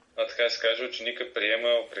 така се каже, ученика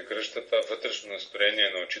приема, прегръщата вътрешно настроение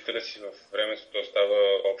на учителя си, в времето то става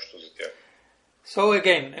общо за тях. So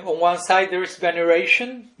again, on one side there is veneration,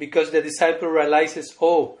 because the disciple realizes,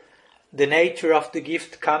 oh, the nature of the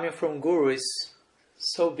gift coming from Guru is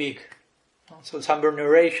so big. So some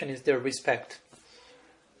veneration is their respect.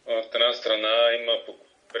 От една страна има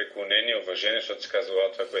преклонение, уважение, защото се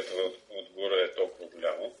казва, това, което от Гуру е толкова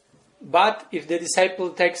голямо. But if the disciple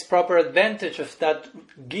takes proper advantage of that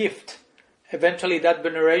gift, eventually that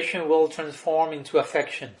veneration will transform into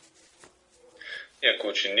affection. И ако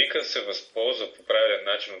ученика се възползва по правилен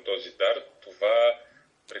начин от този дар, това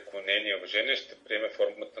преклонение и уважение ще приеме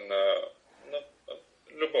формата на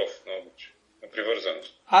любов, на обич, на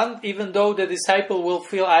привързаност. And even though the disciple will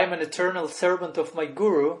feel I am an eternal servant of my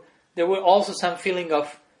Guru, there will also some feeling of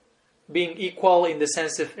being equal in the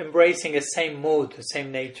sense of embracing a same mood, a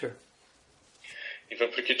same nature. И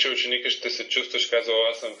въпреки, че ученика ще се чувства, ще казва,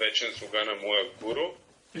 аз съм вечен слуга на моя гуру,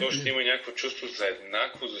 то ще има някакво чувство за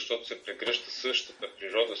еднакво, защото се прегръща същата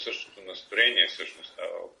природа, същото настроение всъщност става.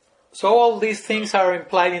 So all these things are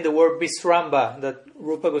implied in the word Vishramba that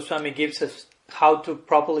Rupa Goswami gives us how to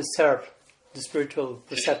properly serve the spiritual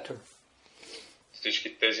preceptor.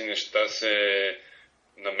 Всички тези неща се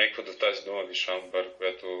намекват в тази дума Вишамбар,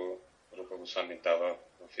 която Рупа Госвами дава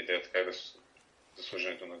в идеята как да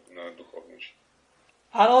служенето на духовни учители.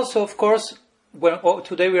 And also, of course,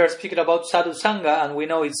 today we are speaking about Sadhu-sanga, and we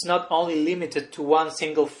know it's not only limited to one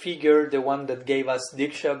single figure, the one that gave us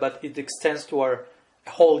Diksha, but it extends to our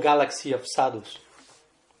whole galaxy of sadhus.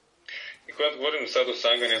 И когато говорим за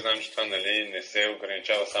Sadhu-sanga, не знам, че това не се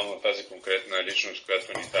ограничава само на тази конкретна личност,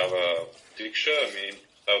 която ни дава Дикша, ами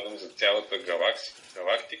става дума за цялата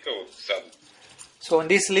галактика от саду. So in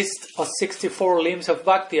this list of 64 limbs of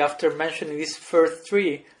bhakti, after mentioning these first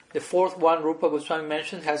three, the fourth one Rupa Goswami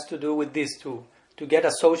mentioned has to do with this too, to get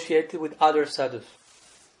associated with other sadhus.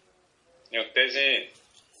 И от тези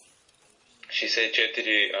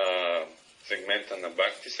 64 сегмента на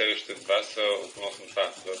бхакти, следващите два са относно това,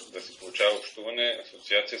 да се получава общуване,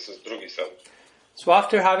 асоциация с други саду. So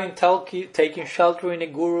after having taken shelter in a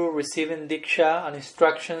guru, receiving diksha and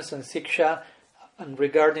instructions and siksha, and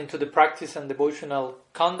regarding to the practice and devotional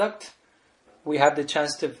conduct, we have the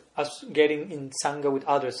chance of us getting in sangha with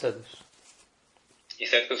other sadhus. И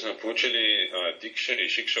след като сме получили дикша и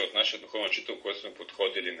шикша от нашия духовен учител, който сме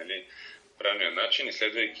подходили, нали, правилния начин, и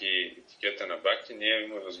следвайки етикета на бхакти, ние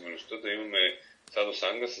имаме възможността да имаме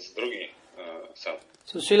саду-санга с други саду.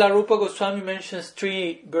 So Srila Rupa Goswami mentions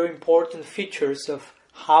three very important features of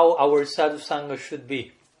how our sadhu-sanga should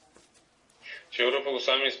be. Шрила Рупа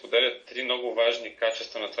Госвами споделя три много важни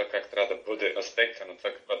качества на това как трябва да бъде, аспекта на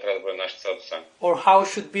това каква трябва да бъде нашата саду-санга. Or how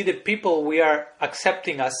should be the people we are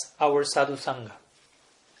accepting as our sadhu-sanga.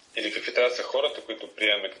 Или какви трябва да са хората, които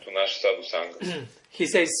приемаме като наша саду-санга. He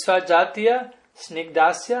says Svajatiya,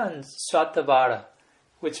 Snigdasya and Svatavara,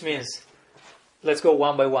 which means, let's go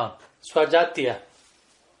one by one. Svajatiya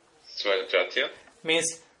means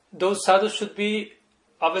those sadhus should be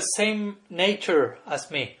of the same nature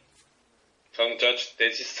as me. Това означава, че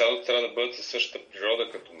тези саду трябва да бъдат със същата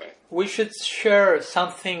природа като мен. We should share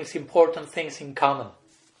some things, important things in common.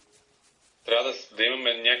 Трябва да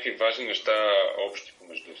имаме някакви важни неща общи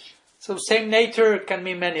помежду си. So same nature can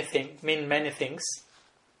mean many things.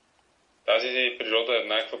 Тази природа,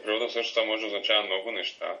 еднаква природа, също това може да означава много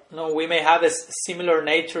неща. No, we may have a similar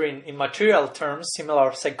nature in material terms,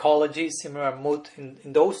 similar psychology, similar mood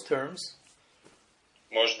in those terms.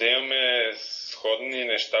 Може да имаме сходни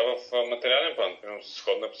неща в материален план, примерно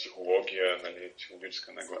сходна психология, нали,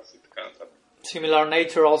 психологическа нагласа и така нататък. Similar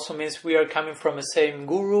nature also means we are coming from the same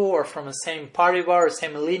guru or from the same parivar,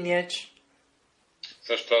 same lineage.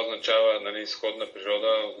 Също това означава, нали, сходна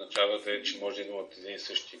природа, означава, че може да има от един и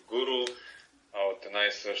същи гуру, от една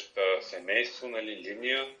и съща семейство, нали,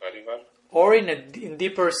 линия, паривар. Or in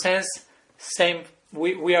deeper sense,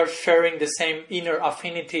 we are sharing the same inner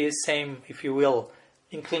affinity, same, if you will,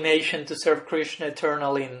 inclination to serve Krishna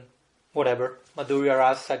eternally in whatever, Madhurya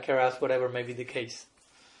Ras, Sakya Ras, whatever may be the case.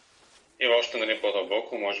 И още, нали,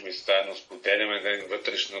 по-дълбоко, може би заедно споделяме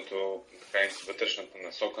вътрешната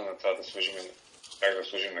насока на това да служим, как да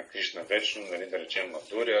служим на Кришна вечно, нали, да речем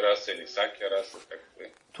Мадуря Раса или Сакя Раса, както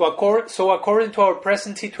е. So according to our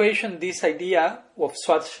present situation, this idea of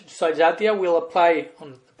Swajatiya will apply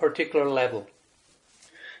on a particular level.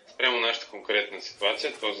 Спрямо нашата конкретна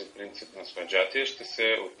ситуация, този принцип на Сваджатия ще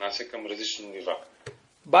се отнася към различни нива.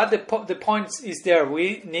 But the point is there.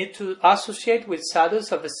 We need to associate with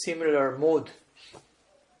sadhus of a similar mood.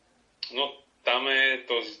 Но там е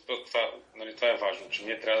това е важно, че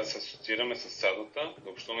ние трябва да се асоциираме с садута, да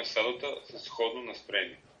общуваме с садута с сходно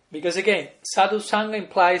настроение. Because again, sadhu-sanga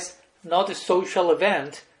implies not a social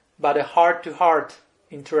event, but a heart-to-heart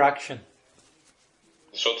interaction.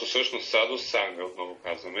 Защото всъщност саду-санга, отново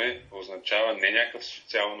казваме, означава не някакъв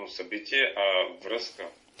социално събитие, а връзка.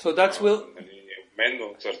 So that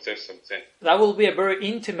will be a very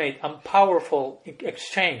intimate and powerful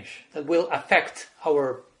exchange that will affect our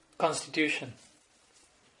constitution.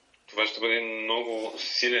 Това ще бъде много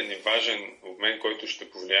силен и важен обмен, който ще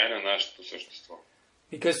повлияе на нашето същество.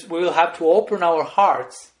 Because we will have to open our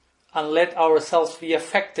hearts and let ourselves be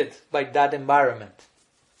affected by that environment.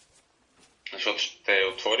 Защото ще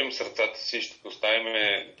отворим сърцата си и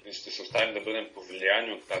ще се оставим да бъдем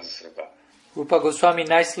повлияни от тази среда. Rupa Goswami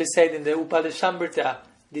nicely said in the Upadeshamrita,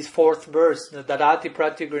 this fourth verse, the Dadati,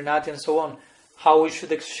 Prati, Grinati and so on, how we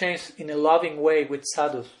should exchange in a loving way with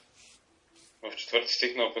sadhus. В четвърти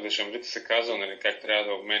стих на Упадешамрита се казва, нали, как трябва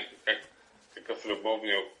да какъв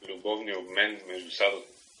любовни обмен между садута.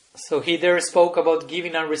 So he there spoke about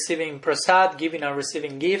giving and receiving prasad, giving and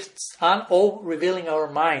receiving gifts, and all revealing our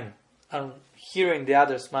mind and hearing the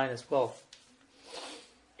other's mind as well.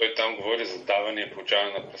 Той там говори за даване и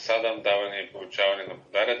получаване на прасада, даване и получаване на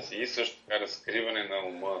подаръци и също така разкриване на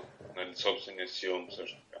ума, на собствения си ум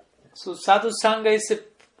също така. So Sadhu-sanga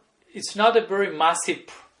it's not a very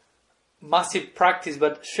massive practice,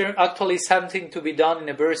 but actually something to be done in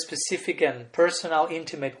a very specific and personal,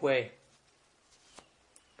 intimate way.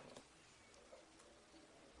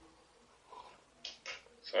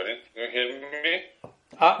 Sorry, do you hear me?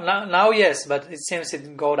 Now yes, but it seems it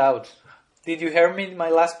got out. Did you hear me in my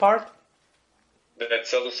last part? That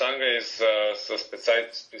Sadhu-sanga is a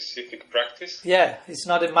specific practice? Yeah, it's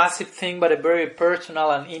not a massive thing, but a very personal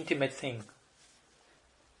and intimate thing.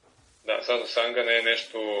 Да, Sadhu-sanga не е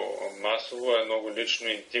нещо масово, е много лично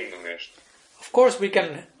и интимно нещо. Of course, we can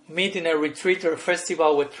meet in a retreat or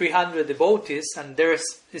festival with 300 devotees, and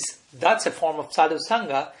that's a form of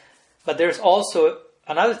Sadhu-sanga, but there's also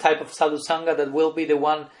another type of Sadhu-sanga that will be the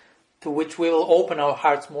one to which we will open our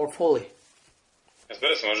hearts more fully.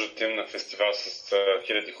 Разбира се, може да отидем на фестивал с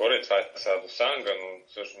хиляди хора и това е Sadhu-sanga, но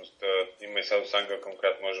всъщност има и Sadhu-sanga, към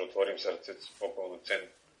която може да отворим сърцето си по-пълноценно.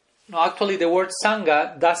 No, actually, the word sangha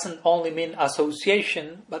doesn't only mean association,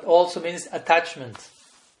 but also means attachment.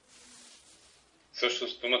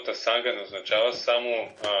 Всъщност думата санга не означава само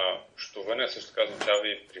общуване, а също така означава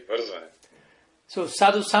и привързване. So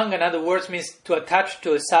sadhu-sanga, in other words, means to attach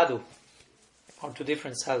to a sadhu, or to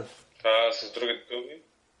different sadhus. Това с други думи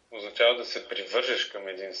означава да се привържеш към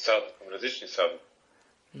един саду, към различни саду.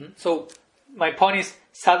 So my point is,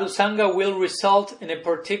 sadhu-sanga will result in a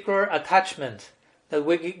particular attachment that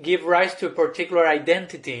will give rise to a particular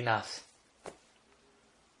identity in us.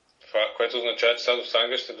 Това, което означава, че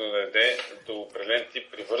Sadhu-sanga ще доведе до определен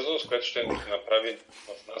тип привързаност, което ще направи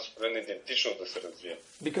в нас определена идентичност да се развие.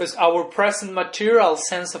 Because our present material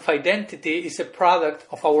sense of identity is a product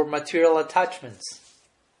of our material attachments.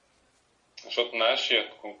 Защото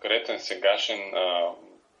нашият конкретен сегашен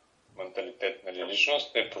менталитет на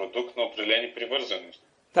личност е продукт на определени привързаности.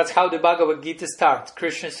 That's how the Bhagavad Gita starts.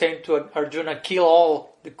 Krishna is saying to Arjuna, kill all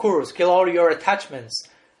the kurus, kill all your attachments.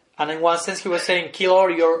 And in one sense he was saying, kill all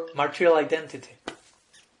your material identity.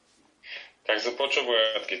 Как започва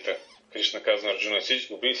Бхагавад Гита? Кришна казва на Арджуна,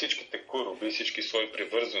 убий всичките кур, убий всички свои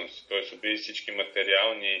привързаности, т.е. убий всички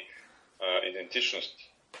материални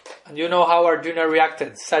идентичности. And you know how Arjuna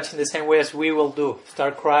reacted, such in the same way as we will do.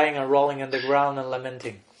 Start crying and rolling on the ground and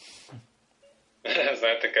lamenting.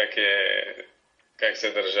 Знаете как се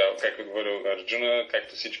е държал, как е говорил Арджуна,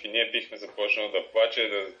 както всички ние бихме започнал да плаче,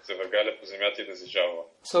 да се въргаля по земята и да се жалва.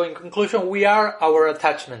 So in conclusion, we are our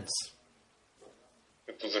attachments.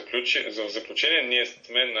 В заключение, ние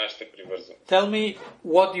сме нашите привързани. Tell me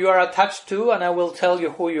what you are attached to and I will tell you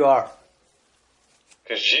who you are.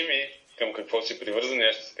 Кажи ми към какво си привързан и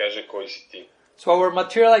аз ще се кажа кой си ти. So our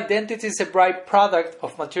material identity is a byproduct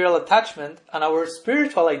of material attachment, and our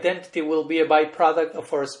spiritual identity will be a byproduct of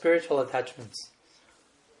our spiritual attachments.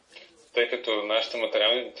 Тъй като нашата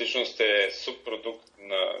материална идентичност е субпродукт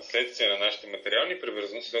на следствие на нашите материални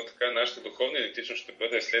привързаности, то така нашата духовна идентичност ще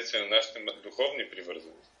бъде следствие на нашите духовни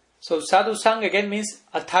привързаности. So sadhu-sanga again means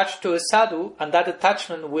attached to a sadhu, and that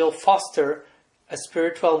attachment will foster a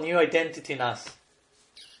spiritual new identity in us.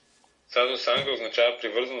 Sadhu-sanga означава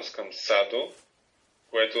привързаност към саду,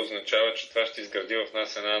 което означава, че това ще изгради в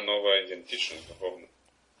нас една нова идентичност духовна.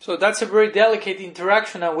 So that's a very delicate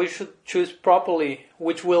interaction, and we should choose properly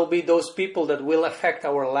which will be those people that will affect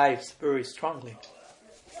our lives very strongly.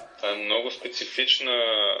 Това е много специфично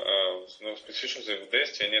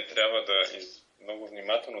взаимодействие. Ние трябва да много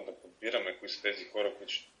внимателно да подбираме кои са тези хора,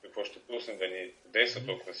 които какво ще пуснат да ни действат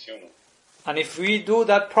толкова силно. And if we do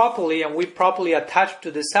that properly and we properly attach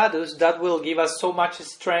to the sadhus, that will give us so much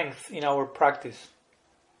strength in our practice.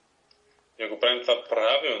 И ако правим това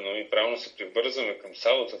правилно и правилно се прибързваме към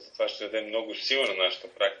садутата, това ще даде много сила на нашата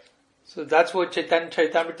практика. So that's what Chaitanya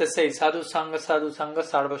Charitamrita says, Sadhu-sanga, Sadhu-sanga,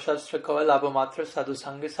 Sarva-shastra kava labhamatra,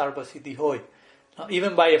 Sadhu-sanga, Sarva-siddhi hoy. Now,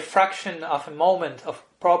 even by a fraction of a moment of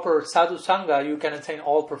proper Sadhu-sanga, you can attain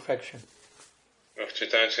all perfection. В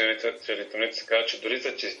Chaitanya Charitamrita се казва, че дори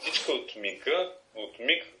за частичка от миг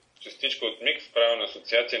в правилна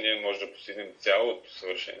асоциация ние може да постигнем цялото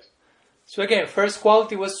съвършенство. So again, first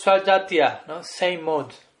quality was Swajatya, same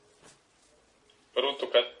mode. Първото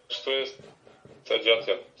качество е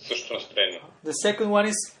Swajatya, същото настроение. The second one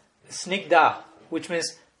is Snigdha, which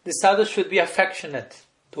means the sadhu should be affectionate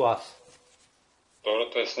to us.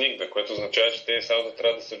 Второто е Snigdha, което означава, че тези садhu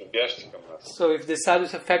трябва да са любящи към нас. So if the sadhu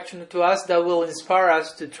is affectionate to us, that will inspire us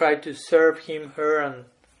to try to serve him, her, and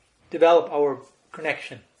develop our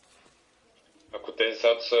connection. Ако тези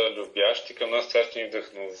садhu са любящи към нас, това ще ни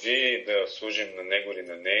вдъхнови да служим на него или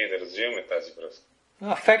на нея и да развиваме тази връзка.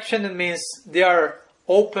 Affectionate means they are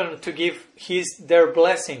open to give their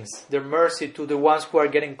blessings, their mercy to the ones who are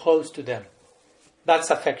getting close to them. That's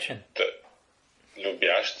affection.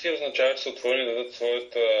 Любящи означава, че са отворени да дадат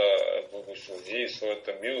своята благословие и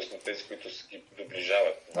своята милост на тези, които се ги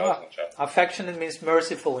доближават. Това означава. Affectionate means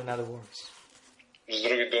merciful, in other words. С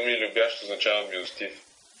други думи, любящ означава милостив.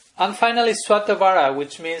 And finally, Svatavara,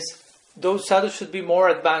 which means those sadhus should be more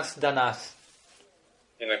advanced than us.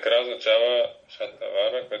 И накрая означава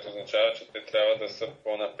шатавара, което означава, че те трябва да са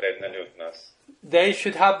по-напреднали от нас. They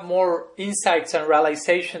should have more insights and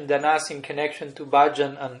realization than us in connection to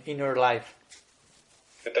bhajan and inner life.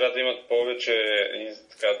 Те трябва да имат повече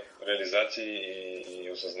реализации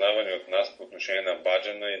и осъзнаване от нас по отношение на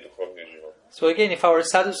баджана и духовния живот. So again, if our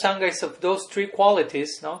sadhu-sanga is of those three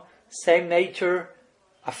qualities, no, same nature,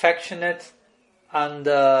 affectionate, and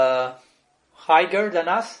higher than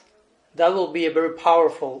us, that will be a very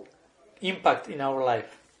powerful impact in our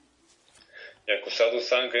life. И ако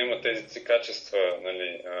Sadhu-sanga има тези си качества,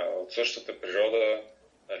 нали, от същата природа,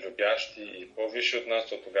 любящи и по-висши от нас,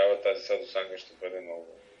 то тогава тази Sadhu-sanga ще бъде много.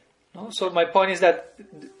 No? So my point is that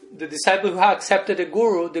the disciple who has accepted the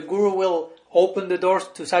guru will open the doors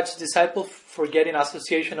to such disciple for getting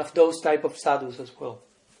association of those type of sadhus as well.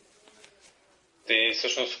 И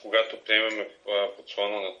всъщност, когато приемем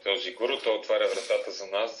подслона на този гуру, то отваря вратата за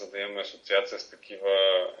нас, за да имаме асоциация с такива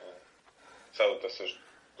садута също.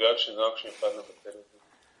 Тогава ще ми падна батерията.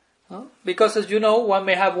 Because as you know, one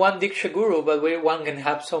may have one diksha guru, but one can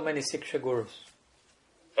have so many siksha gurus.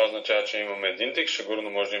 Това означава, че имаме един дикша гуру, но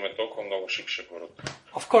може да имаме толкова много шикша гуру.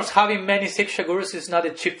 Of course, having many siksha gurus is not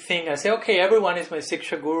a cheap thing. I say, okay, everyone is my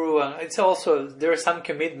siksha guru, and it's also there is some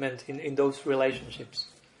commitment in those relationships.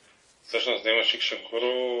 Всъщност, да има шикша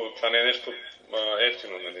гуру, това не е нещо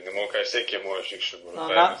ефтино, нали? Не мога да кажа, всеки е моя шикша гуру.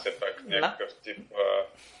 Това е все пак някакъв тип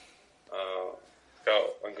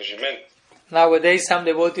ангажимент. Nowadays, some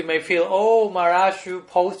devotee may feel, oh, Maharaj, you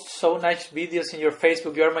post so nice videos in your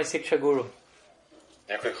Facebook, you are my siksha guru.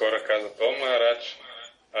 Някои хора казват, о, Марач,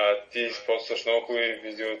 ти използваш много хубави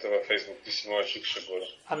видеота във Фейсбук, ти си моя шикша гуру.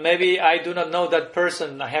 And maybe I do not know that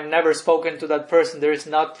person, I have never spoken to that person, there is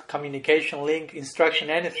not communication link, instruction,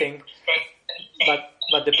 anything,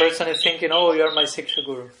 but the person is thinking, oh, you are my siksha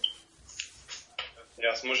guru. И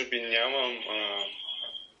аз може би нямам...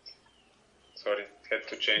 Sorry, had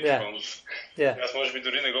to change phones. Yeah. Аз може би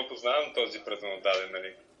дори не го познавам този преднодаден,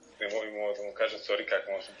 нали? Не мога да му кажа, sorry, как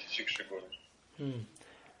може да ти шикша гуру.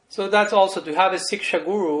 So that's also to have a siksha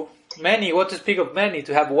guru, many, what to speak of many,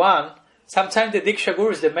 to have one. Sometimes the diksha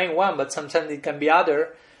guru is the main one, but sometimes it can be other.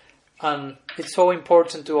 And it's so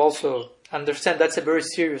important to also understand that's a very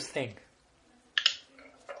serious thing.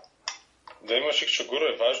 Да имаш шикша гуру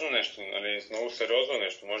е важно нещо, нали, много сериозно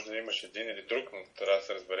нещо. Може да имаш един или друг, но трябва да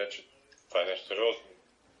се разбере, че това е нещо сериозно.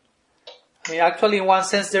 I mean, actually, in one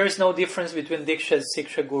sense, there is no difference between diksha and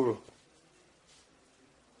siksha guru.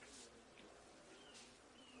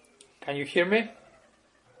 Can you hear me?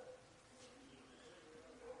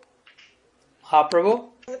 Prabhu?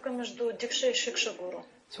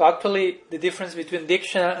 So actually, the difference between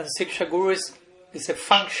diksha and siksha guru is a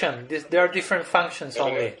function. There are different functions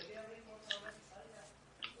only.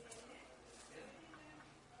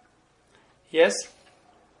 Yes?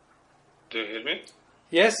 Do you hear me?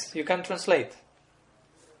 Yes, you can translate.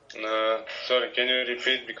 Sorry, can you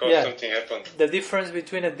repeat because something happened? The difference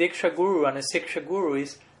between a diksha guru and a siksha guru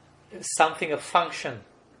is something of function,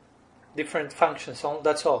 different functions.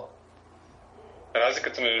 That's all.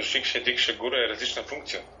 Разликата между шикша и дикша гуру е различна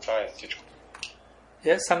функция. Това е всичко.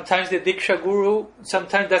 Yes, sometimes the diksha guru,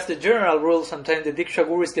 sometimes that's the general rule. Sometimes the diksha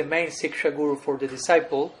guru is the main siksha guru for the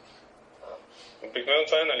disciple. Обикновено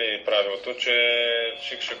това е, нали, правилото, че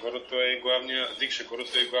шикша гуруто е главния, дикша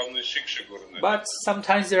гуруто е главно и шикша гуру. But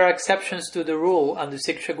sometimes there are exceptions to the rule, and the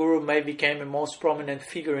siksha guru may become a most prominent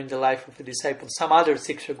figure in the life of the disciple. Some other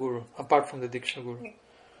siksha guru, apart from the diksha guru.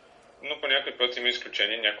 Но по някой път има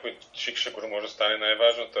изключение. Някой шикша гуру може да стане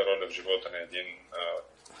най-важната роля в живота на един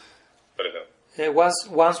предел.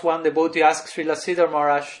 Once one devotee asked Srila Siddhar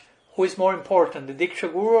Maharaj, who is more important, the diksha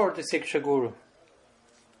guru or the siksha guru?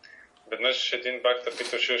 Веднъж един бхакта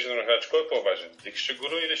питал Шрила Сидхар Махарадж, кой е по-важен, дикша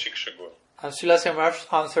гуру или шикша гуру? And Srila Siddhar Maharaj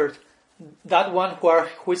answered, that one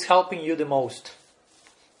who is helping you the most.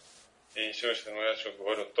 И Шрила Сидхар Махарадж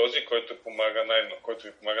отговорил, този, който помага най-много, който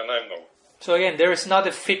ви помага най-много. So again, there is not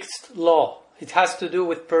a fixed law. It has to do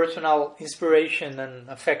with personal inspiration and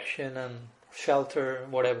affection and shelter,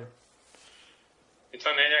 whatever. И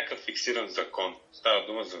това не е някакъв фиксиран закон. Става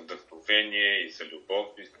дума за вдъхновение и за любов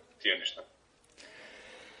и тия неща.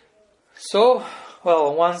 So,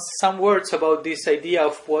 well, some words about this idea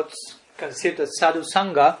of what's considered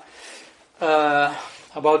Sadhu-sanga,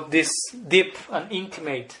 about this deep and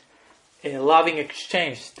intimate loving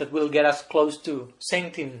exchange that will get us close to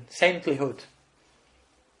saintlyhood.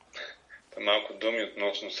 Малко думи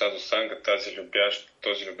относно Sadhu-sanga,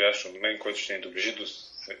 този любящ обмен, който ще ни доближи до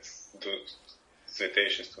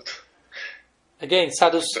светейшеството. Again,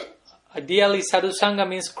 Ideally, Sadhu-sanga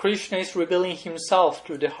means Krishna is revealing himself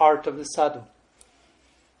through the heart of the sadhu.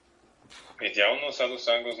 Идеално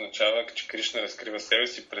Саду-санга означава, че Кришна разкрива себе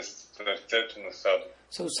си през сърцето на саду.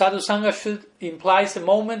 So Sadhu-sanga implies a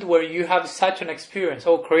moment where you have such an experience.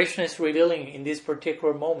 Oh, Krishna is revealing in this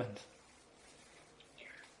particular moment.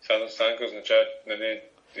 Саду-санга означава, нали,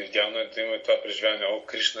 идеално е да има това преживяване. О,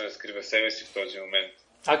 Кришна разкрива себе си в този момент.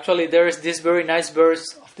 Actually, there is this very nice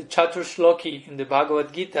verse of the Chaturshloki in the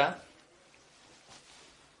Bhagavad Gita.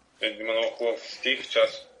 Има много хубав стих,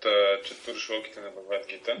 част от Чатуршлоките на Бхагавад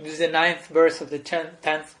Гита. This is the 9th verse of the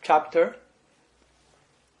 10th chapter.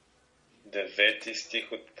 9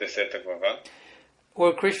 стих от 10 глава.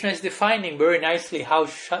 Where Krishna is defining very nicely how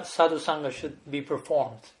Sadhu-sanga should be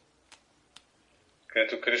performed.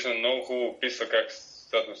 Където Кришна много хубаво описва как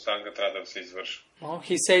Саду-санга трябва да се извършва.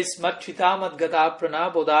 He says, Matchitamat gata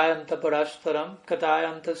prana bodhayanta parashtaram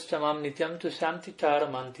katayanta stamam nityam tu santichara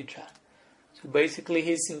manticha. So basically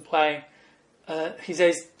he's implying, he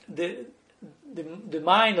says, the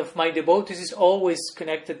mind of my devotees is always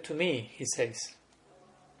connected to me, he says.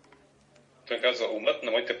 Той казва, умът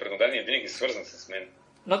на моите преданни е винаги свързан с мен.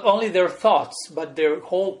 Not only their thoughts, but their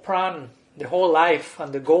whole pran, their whole life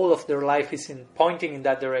and the goal of their life is in pointing in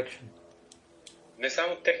that direction. Не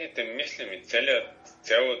само техните мисли, ми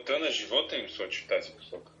цялата на живота им сочи в тази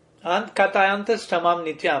посока. And katayanta stamam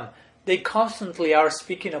nityam. They constantly are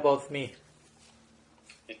speaking about me.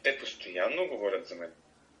 И те постоянно говорят за мен.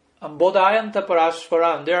 And bodhayanta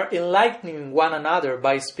parashvaram. They are enlightening one another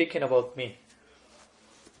by speaking about me.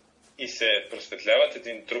 И се просветляват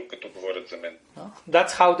един друг, като говорят за мен.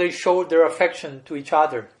 That's how they show their affection to each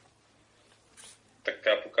other.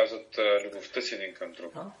 Така показват любовта си един към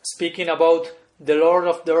друг. Speaking about the Lord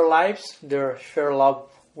of their lives, they share love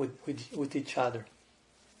with each other.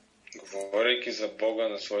 Говорейки за Бога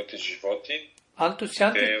на своите животи,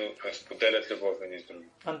 те споделят любов един с други.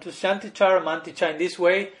 And to Shantichara Manticha, in this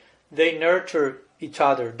way, they nurture each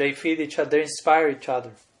other, they feed each other, they inspire each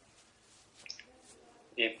other.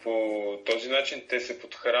 И по този начин те се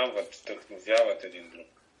подхранват, вдъхновяват един друг.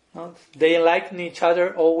 They enlighten each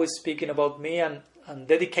other, always speaking about me and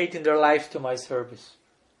dedicating their lives to my service.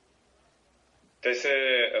 Те се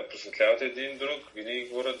просветляват един друг, винаги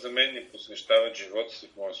говорят за мен и посвещават живота си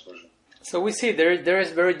в моя служба. So we see there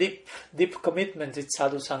is very deep commitment in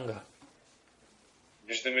Sadhu-sanga.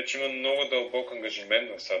 Виждаме, че има много дълбок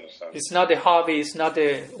ангажимент в Sadhu-sanga. It's not a hobby, it's not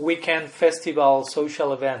a weekend festival,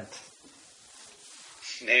 social event.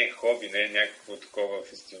 Не е хоби, не е някакво такова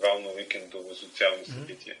фестивално уикендово социално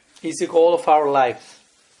събитие. It's the goal of our life.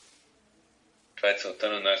 Това е целта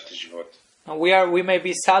на нашите животи. We may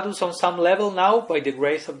be sadhus on some level now by the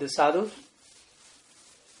grace of the sadhus.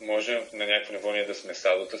 Можем на някакво ниво ние да сме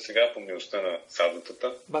садута сега по милостта на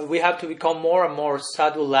садутата. But we have to become more and more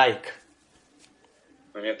sadhu-like.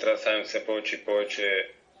 Но ние трябва да станем все повече и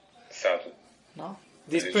повече саду. No?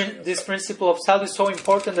 This principle of sadhu is so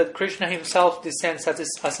important that Krishna himself descends as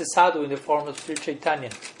a sadhu in the form of Sri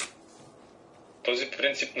Chaitanya. Този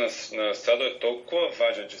принцип на саду е толкова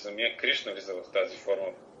важен, че самия Кришна влиза в тази форма.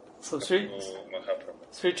 So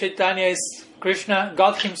Sri Chaitanya is Krishna,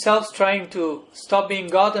 God himself trying to stop being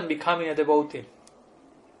God and becoming a devotee.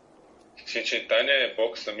 Сри Чайтаня е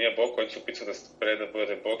Бог, самия Бог, който се опитва да спре да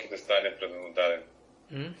бъде Бог и да стане преданодаден.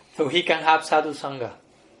 So he can have Sadhu-sanga.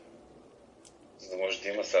 За да може да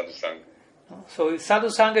има Sadhu-sanga. So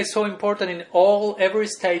Sadhu-sanga is so important in every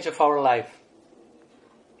stage of our life.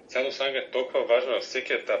 Sadhu-sanga е толкова важно във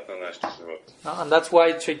всеки етап на нашия живот. And that's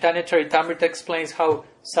why Chaitanya Charitamrita explains how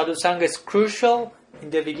Sadhu-sanga is crucial in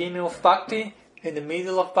the beginning of bhakti, in the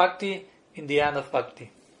middle of bhakti, in the end of bhakti.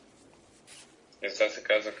 И сега се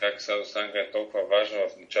казва как Sadhu-sanga е толкова важно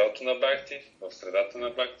в началото на бхакти, в средата на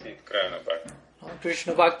бхакти и в края на бхакти.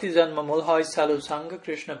 Krishna bhakti janma mulhai Sadhu-sanga,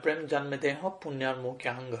 Krishna prem janmadeha punyar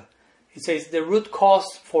mukyanga. He says the root cause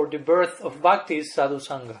for the birth of bhakti is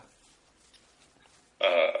Sadhu-sanga.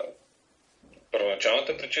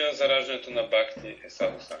 Първоначалната причина за раждането на бхакти е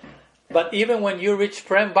Sadhu-sanga. But even when you reach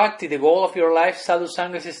Prem Bhakti, the goal of your life,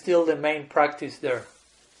 Sadhu-sanga is still the main practice there.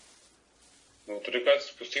 Но дори когато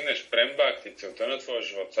си постигнеш Прем Бхакти, целта на твоя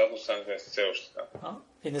живот, Sadhu-sanga е все още там.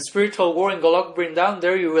 In the spiritual war in Golok Vrindavan,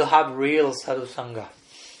 there you will have real Sadhu-sanga.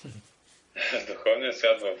 В духовния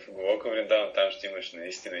свят в Голока Вриндаван, там ще имаш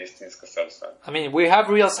наистина истинска Sadhu-sanga. I mean, we have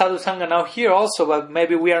real Sadhu-sanga now here also, but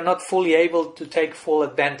maybe we are not fully able to take full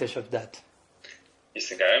advantage of that. И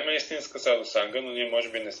сега има истинска Sadhu-sanga, но ние може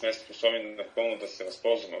би не сме способни напълно да се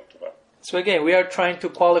възползваме от това. So again, we are trying to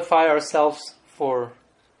qualify ourselves for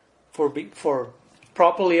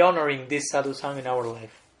properly honoring this Sadhu-sanga in our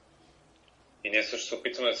life. И ние също се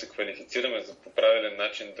опитваме да се квалифицираме за по правилен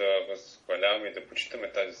начин да възхваляваме и да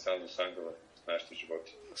почитаме тази Sadhu-sanga в нашите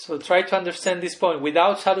животи. So try to understand this point.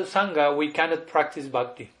 Without Sadhu-sanga, we cannot practice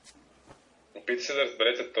bhakti. Опитайте се да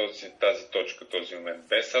разберете тази точка, този момент.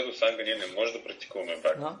 Без Sadhu-sanga ние не можем да практикуваме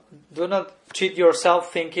бхакти. No? Do not cheat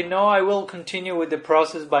yourself thinking, no, I will continue with the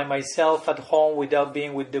process by myself at home without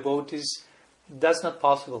being with devotees. That's not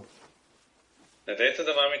possible. Не дейте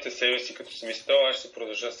да мамите себе си, като си мислите, аз ще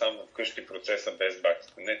продължа сам вкъщи процеса без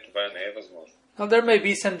бхакти. Не, това не е възможно. Now, there may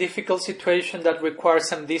be some difficult situation that requires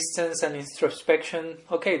some distance and introspection.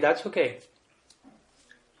 Okay, that's okay.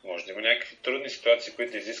 Може да има някакви трудни ситуации,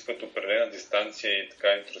 които изискват определена дистанция и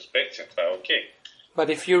така интроспекция. Това е окей. But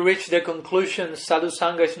if you reach the conclusion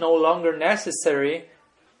Sadhu-sanga is no longer necessary,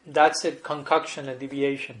 that's a concoction, a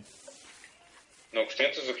deviation. Но ако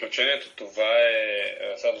стигнете заключението, това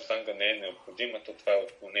е Sadhu-sanga не е необходима, то това е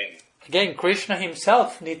отклонение. Again, Krishna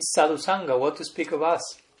himself needs Sadhu-sanga. What to speak of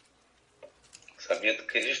us? Самият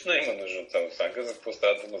Кришна има нужда от Sadhu-sanga, за какво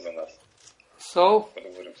става дума за нас?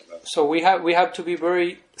 So we have to be very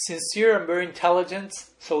sincere and very intelligent.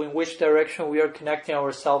 So in which direction we are connecting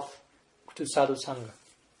ourselves to Sadhu-sanga?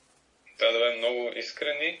 Трябва да бъдем много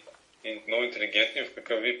искрени и много интелигентни в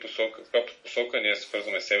каква посока ние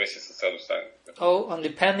свързваме себе си с Sadhu-sanga. Oh, and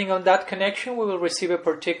depending on that connection, we will receive a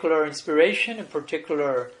particular inspiration, a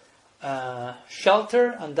particular shelter,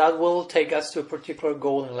 and that will take us to a particular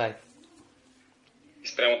goal in life. И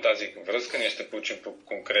спрямо тази връзка ние ще получим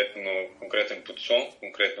конкретен подсон,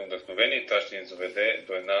 конкретно вдъхновение и това ще ни заведе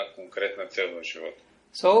до една конкретна цел в живота.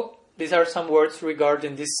 So, these are some words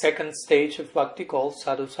regarding this second stage of bhakti called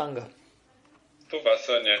Sadhu-sanga. Това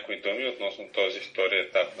са някои думи относно този втори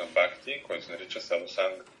етап на бхакти, който се нарича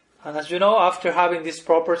Sadhu-sanga. And as you know, after having this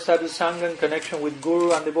proper Sadhu-sanga in connection with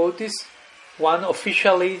Guru and devotees, one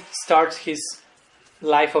officially starts his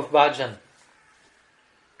life of bhajan.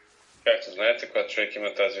 Както знаете, когато човек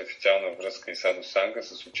има тази официална връзка и Sadhu-sanga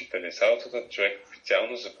с учителя и садхутата, човек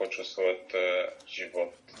официално започва своят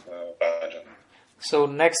живот баджан. So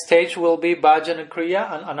next stage will be bhajana kriya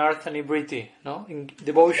and anartha-nibriti, no?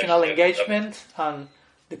 Devotional engagement and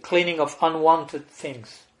the cleaning of unwanted things.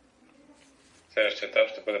 Следващия етап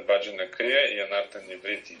ще бъде баджана крия и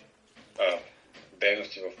анарта-нибрити.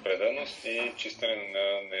 Дейности в преданост и чистене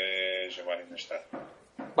на нежелани неща.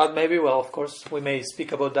 But maybe, well, of course, we may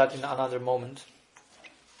speak about that in another moment.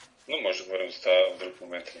 Но може да говорим за това в друг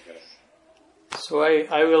момент, разбира се. So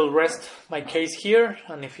I will rest my case here,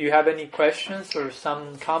 and if you have any questions or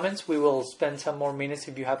some comments, we will spend some more minutes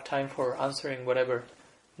if you have time for answering whatever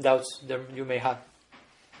doubts you may have.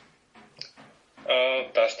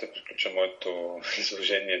 Да, ще приключа моето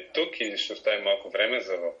изложение тук и ще оставим малко време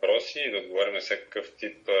за въпроси и да отговорим на всякакъв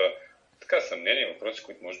тип съмнения и въпроси,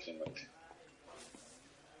 които може да имате.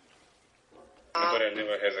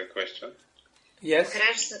 Liva has a question. Yes.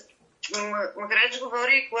 Махарадж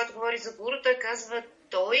говори, когато говори за гуру, той казва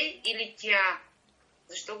той или тя.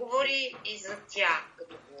 Защо говори и за тя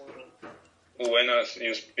като гуру? When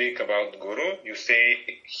you speak about guru, you say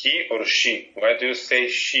he or she. Why do you say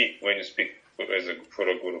she when you speak for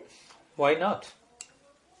a guru? Why not?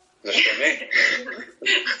 Защо не?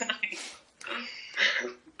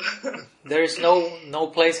 There is no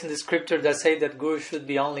place in the scripture that say that guru should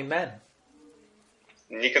be only men.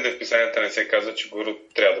 Никъде в писанията не се казва, че гуру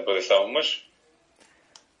трябва да бъде само мъж.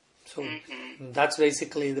 So that's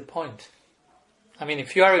basically the point. I mean,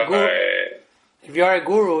 if you are a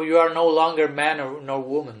guru, you are no longer man nor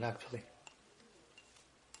woman, actually.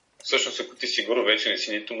 Всъщност, ако ти си гуру, вече не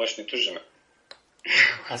си нито мъж, нито жена.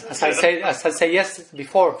 As I said yes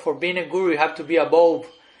before, for being a guru, you have to be above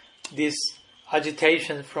this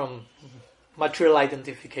agitation from material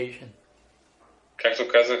identification. Както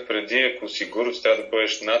казах преди, ако си гуру, трябва да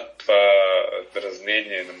бъдеш над това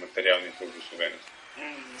дразнение на материалните обособености.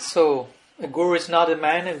 So, a guru is not a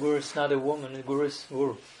man, a guru is not a woman, a guru is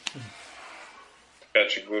guru. Така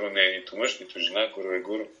че гуру не е нито мъж, нито жена, гуру е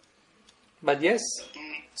гуру. But yes,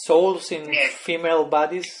 souls in female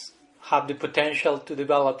bodies have the potential to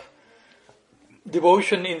develop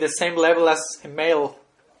devotion in the same level as a male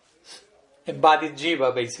embodied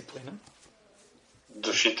jiva, basically, no?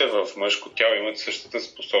 Душите в мъжко тяло имат същата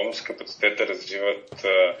способност, капацитет да развиват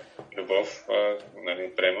любов,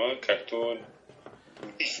 према, както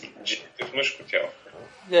дживите в мъжко тяло.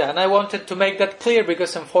 Yeah, and I wanted to make that clear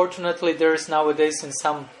because unfortunately there is nowadays in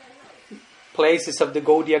some places of the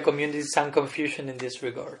Gaudiya community some confusion in this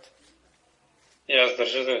regard. И аз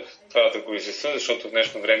държа това да го изясня, защото в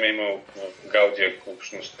днешно време има в Гаудия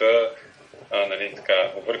общността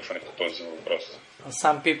объркване по този въпрос.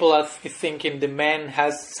 Some people are thinking the man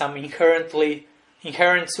has some inherently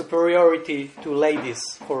inherent superiority to ladies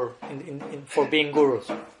for being gurus.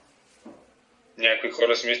 Някои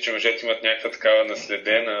хора си мислят, че мъжете имат някаква такава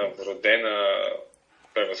наследена, вродена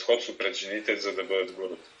превъзходство пред жените, за да бъдат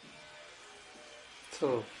гурута.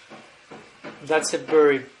 So, that's a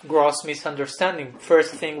very gross misunderstanding.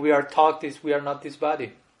 First thing we are taught is we are not this body.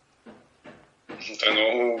 Това е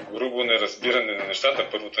много грубо неразбиране на нещата.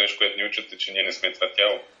 Първото нещо, което ни учат е, че ние не сме това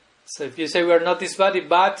тяло. So if you say we are not this body,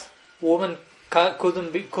 but women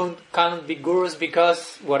can't be gurus because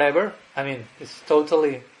whatever, I mean, it's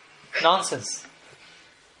totally nonsense.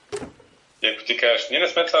 И ако ти кажеш, ние не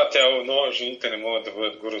сме това тяло, но жените не могат да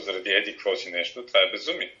бъдат гуру заради еди какво си нещо, това е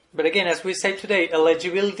безумие. But again, as we say today,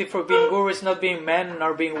 eligibility for being guru is not being man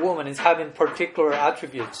nor being woman, it's having particular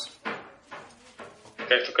attributes.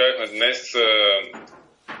 Както казахме днес,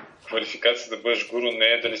 квалификация да бъдеш гуру не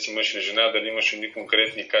е дали си мъж или жена, дали имаш едни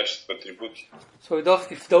конкретни качества, атрибути. So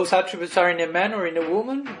if those attributes are in a man or in a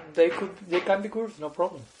woman, they can be gurus, no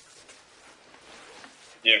problem.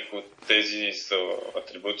 И ако тези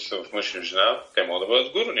атрибути са в мъж или жена, те могат да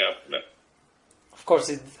бъдат гуру, няма проблем. Of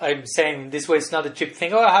course, I'm saying this way it's not a cheap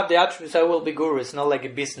thing. Oh, I have the attributes, I will be guru. It's not like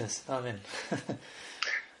a business. I mean.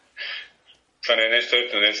 Това не е нещо,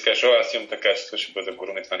 което не си кажеш, аз имам така качество, ще бъда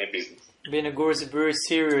гуру, не това не е бизнес. Being a guru is a very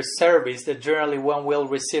serious service that generally one will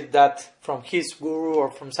receive that from his guru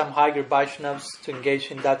or from some higher Vaishnavas to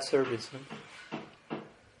engage in that service. No?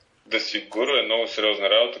 Да си гуру е много сериозна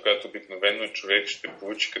работа, която обикновено човек ще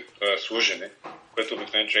получи като служене, което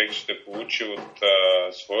обикновено човек ще получи от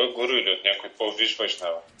своя гуру или от някой по-висш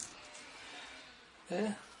вайшнава.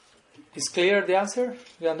 Yeah. Is clear the answer?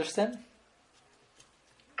 You understand?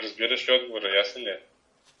 Разбираш ли отговора? Ясен ли е?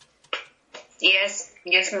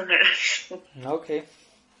 Yes, Maharaj. Okay.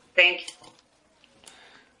 Thank you.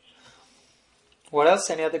 What else?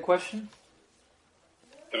 Any other question?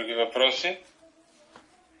 Други въпроси?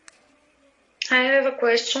 I have a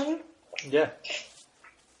question. Yeah.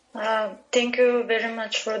 Thank you very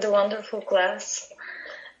much for the wonderful class.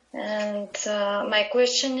 And my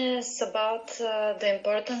question is about the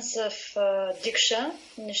importance of Diksha,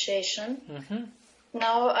 initiation. Mm-hmm.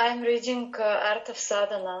 Now I'm reading Art of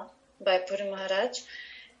Sadhana by Puri Maharaj.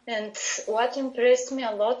 And what impressed me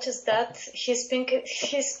a lot is that he's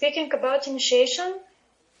speaking about initiation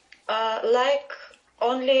like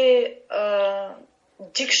only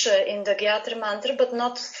Diksha in the Gayatri Mantra, but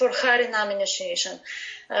not for Harinam initiation.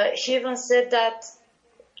 He even said that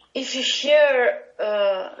if you hear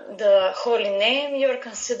the holy name, you're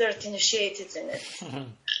considered initiated in it.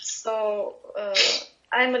 So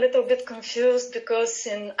I'm a little bit confused because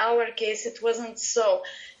in our case it wasn't so.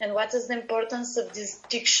 And what is the importance of this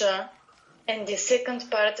Diksha? And the second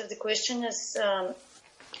part of the question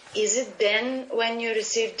is it then when you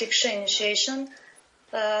receive Diksha initiation,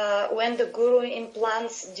 when the Guru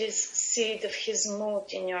implants this seed of his mood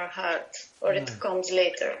in your heart, or it comes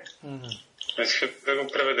later? Да го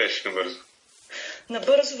преведеш набързо.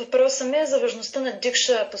 Набързо въпросът ми е за важността на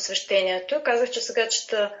Дикша посвещението. Казах, че сега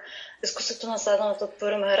чета изкуството на саданата от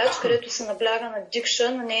Пури Махарадж, където се набляга на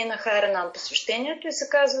Дикша, но не и на Харинам посвещението и се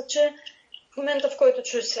казва, че в момента, в който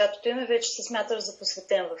чуеш святото име, вече се смяташ за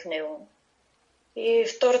посветен в него. И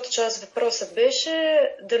втората част въпросът беше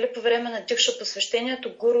дали по време на Дикша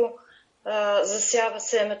посвещението Гуру засява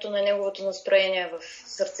семето на неговото настроение в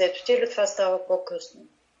сърцето ти или това става по-късно.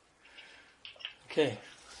 Okay,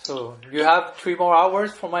 so you have 3 more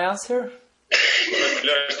hours for my answer?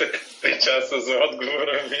 Още 3 часа за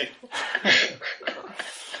отговора ми.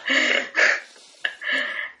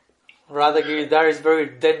 Radha Giridhar is very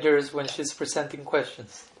dangerous when she's presenting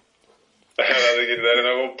questions. Radha Giridhar е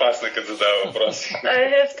много опасна, като задава въпроси. I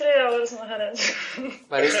have 3 hours, Maharaj.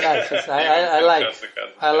 But it's nice.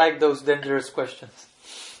 I like those dangerous questions.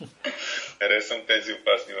 Харесвам тези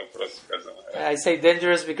опасни въпроси, казвам. I say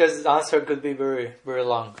dangerous because the answer could be very, very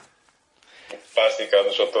long. Опасни казвам,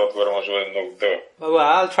 защото отговор може да бъде много дълъг. Well,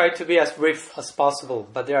 I'll try to be as brief as possible,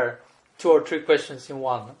 but there are 2 or 3 questions in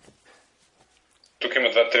one. Тук има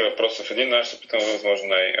 2-3 въпроса в един, аз ще питам възможно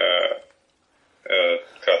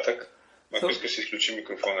най-кратък. Ако искаш да изключи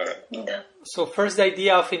микрофона. Да. So first the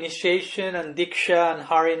idea of initiation and Diksha and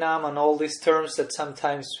Harinam and all these terms that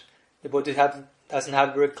sometimes the devotee doesn't have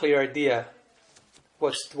a very clear idea.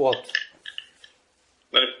 What's what?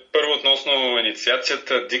 Първо относно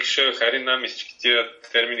инициацията, Дикша, Харинам и всички тия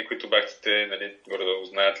термини, които бахтите горе-долу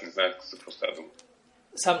знаят ли знаят за какво става дума.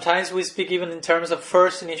 Sometimes we speak even in terms of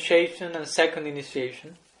first initiation and second initiation.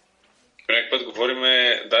 Понеки път говорим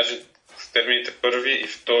даже с термините първо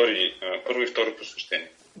и второ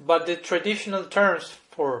посвещение. But the traditional terms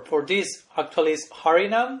for this actually is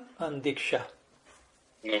Harinam and Diksha.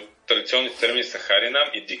 Но традиционните термини са Харинам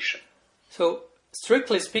и Дикша. So,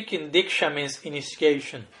 strictly speaking, Diksha means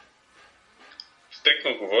initiation.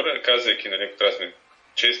 Стриктно говоря, казвайки, нали, ако трябва да сме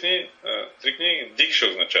честни, стрикни, Дикша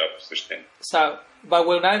означава посвещение. So, but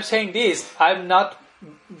when I'm saying this, I'm not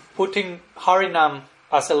putting Harinam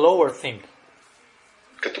as a lower thing.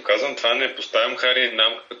 Като казвам това, не поставям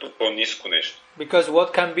Харинам като по-ниско нещо. Because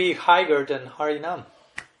what can be higher than Harinam?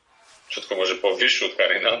 Защото може по-висше от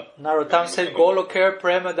Харинам. Narottam said, Golokar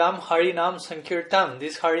Premadam Harinam Sankirtan.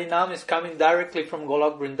 This Harinam is coming directly from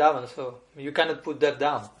Golok Vrindavan, so you cannot put that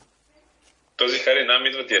down. Този Харинам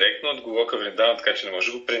идва директно от Голока Вриндаван, така че не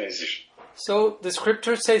може да го пренизиш. So the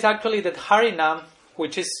scripture says actually that Harinam,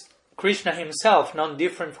 which is Krishna himself, not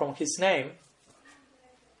different from his name,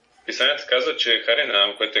 Писанието казва, че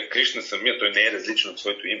Харинам, който е Кришна самия, той не е различен от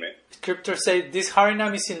своето име. scripture says this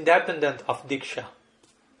Harinam is independent of Diksha.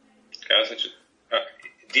 Казва, че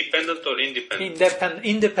dependent or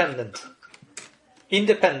independent?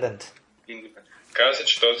 Independent. Казва се,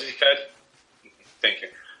 че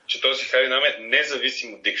този Харинам е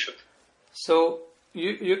независим от Дикшата. So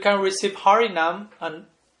you can receive Harinam, and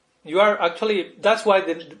you are actually, that's why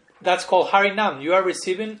that's called Harinam. You are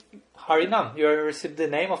receiving Harinam. You are receiving the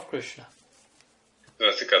name of Krishna.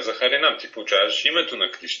 Да се казва Харинам, ти получаваш името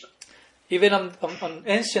на Кришна. Even on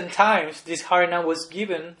ancient times, this Harinam was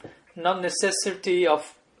given not necessity of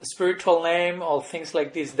spiritual name or things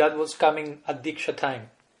like this. That was coming at Diksha time.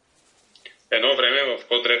 Едно време, в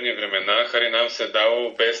по-древни времена, Харинам се е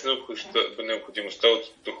давал без необходимостта от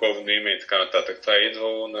духовно име и така нататък. Това е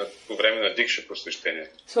идвало по време на Дикша посвещение.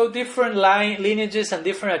 So different lineages and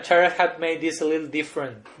different acharyas have made this a little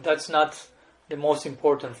different. That's not the most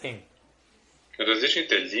important thing.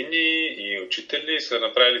 Различните линии и учители са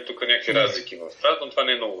направили тук някакви разлики в това, но това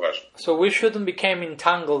не е много важно. So we shouldn't become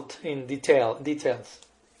entangled in details.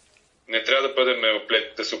 Не трябва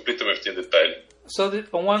да се оплитаме в тези детайли. So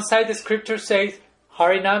on one side the scripture says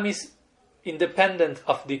Harinam is independent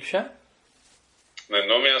of Diksha. На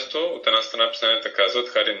едно място, от една страна писанията казват,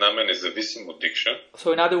 Харинам е независим от Дикша.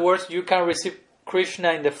 So in other words, you can receive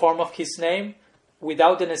Krishna in the form of his name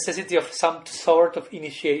without the necessity of some sort of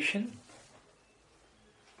initiation.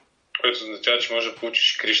 Което означава, че може да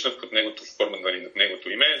получиш Кришна под форма на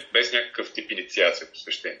неговото име, без някакъв тип инициация,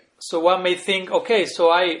 посвещение. So one may think, okay, so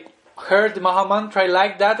I heard the Mahamantra, I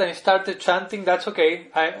like that, and I started chanting, that's okay,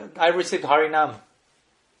 I received Harinam.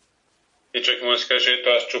 И човек може да каже, ето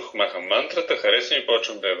аз чух Махамантрата, хареса ми,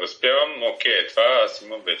 почвам да я възпявам, окей, това аз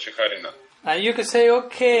имам вече Харина. And you could say,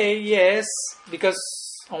 okay, yes, because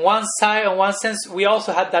on one side, on one sense, we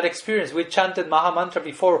also had that experience. We chanted Mahamantra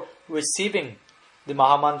before receiving the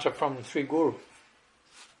Mahamantra from Sri Guru.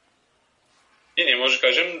 И ние може да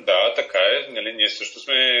кажем, да, така е, нали, ние също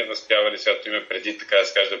сме възпявали свято име преди, така да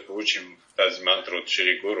се каже, да получим тази мантра от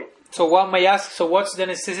Шри Гуру. So one may ask, so what's the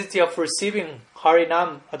necessity of receiving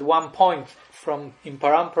Harinam at one point from in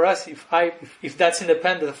Paramparas if that's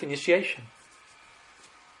independent of initiation?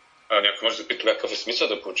 Някой може да пита какъв е смисъл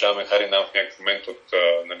да получаваме Харинам в някакъв момент от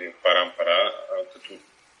Парампара, като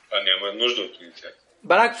няма нужда от инициация.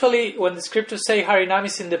 But actually, when the scriptures say Harinam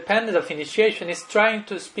is independent of initiation, it's trying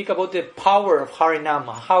to speak about the power of Harinam,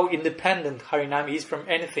 how independent Harinam is from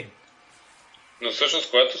anything. Но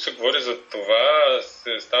всъщност, когато се говори за това,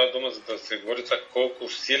 става дума за да се говори за колко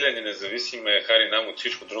силен и независим е Харинам от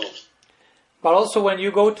всичко друго. But also when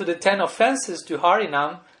you go to the 10 offenses to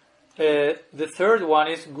Harinam, the third one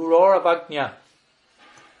is Gurora Vagnya.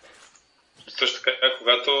 Също така,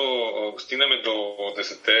 когато стигнем до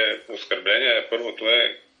 10 оскърбления, първото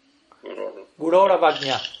е Gurora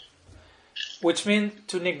Vagnya, which means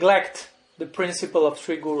to neglect the principle of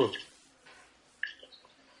Sri Guru.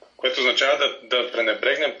 Което означава да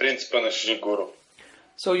пренебрегнем принципа на Шри Гуру.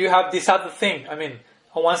 So you have this other thing. I mean,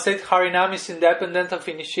 on one side, Harinam is independent of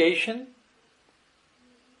initiation.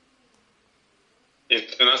 И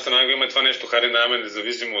от една страна го има това нещо, Харинам е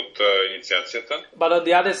независимо от инициацията. But on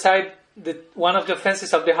the other side, one of the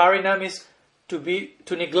offenses of the Harinam is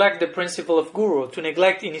to neglect the principle of Guru, to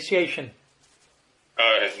neglect initiation.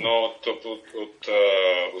 Едно от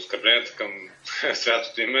оскърбленията към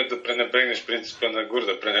святото име е да пренебрегнеш принципа на Гуру,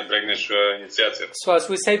 да пренебрегнеш инициацията. So as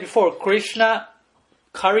we said before,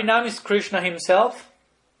 Harinam is Krishna himself.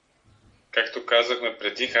 Както казахме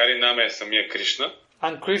преди, Харинам е самия Кришна.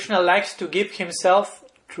 And Krishna likes to give himself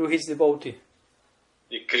through his devotee.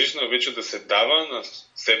 И Кришна обича да се дава на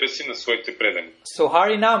себе си, на своите предани. So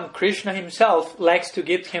Harinam, Krishna himself likes to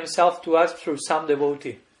give himself to us through some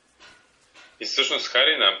devotee. И всъщност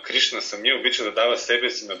Харинам, Кришна самия обича да дава себе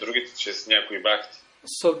си на другите чрез някои бхакти.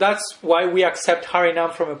 So that's why we accept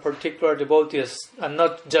Harinam from a particular devotee and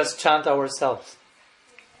not just chant ourselves.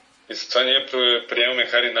 И затова ние приемаме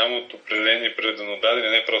Харинам от определени преданодадени,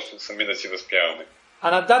 не просто сами да си възпяваме.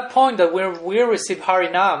 And at that point that when we receive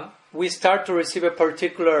Harinam, we start to receive a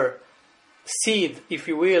particular seed, if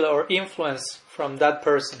you will, or influence from that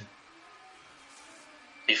person.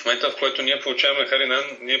 И в момента, в който ние получаваме Харинам,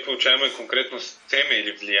 ние получаваме конкретно семе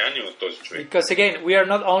или влияние от този човек. Because again, we are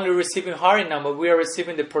not only receiving Harinam, but we are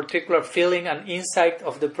receiving the particular feeling and insight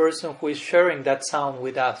of the person who is sharing that sound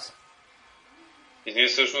with us. И ние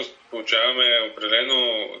всъщност получаваме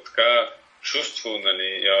определено така чувство,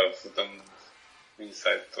 нали,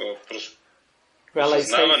 инсайт,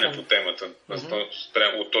 осъзнаване по темата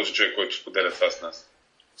от този човек, който споделя това с нас.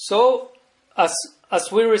 So,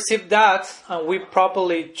 as we receive that and we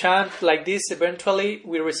properly chant like this, eventually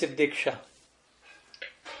we receive Diksha.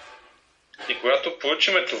 И когато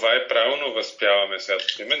получиме това и правилно възпяваме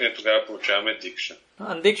святото име, ние тогава получаваме Дикша.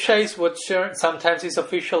 And Diksha is what sometimes is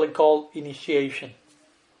officially called initiation.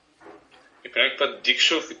 И при път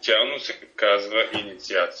Дикша официално се казва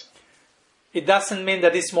инициация. It doesn't mean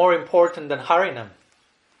that it's more important than Harinam.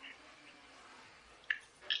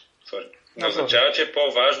 Не означава, че е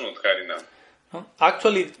по-важно от Харинам.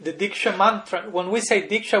 Actually, the Diksha mantra, when we say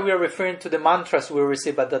Diksha, we are referring to the mantras we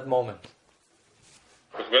receive at that moment.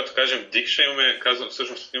 Когато кажем Дикша,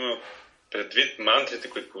 всъщност имаме предвид мантрите,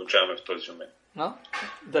 които получаваме в този момент. No?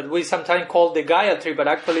 That we sometimes call the Gayatri, but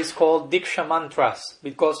actually it's called Diksha mantras,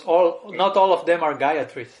 because not all of them are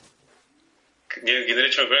Gayatris. Ние ги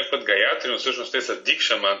наричаме време път Гаятри, но всъщност те са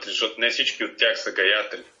Дикша мантри, защото не всички от тях са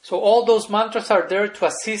Гаятри. So all those mantras are there to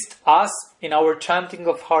assist us in our chanting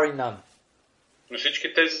of Harinam. Но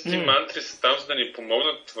всички тези мантри са там, за да ни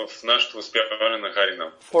помогнат в нашето възпяване на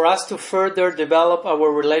Харинам. For us to further develop our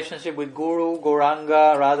relationship with Guru,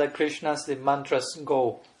 Gauranga, Radha Krishna, as the mantras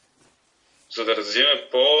go. За да развиваме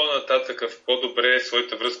по-нататък, по-добре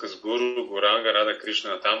своята връзка с Гуру, Горанга, Рада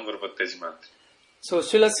Кришна, там върват тези мантри. So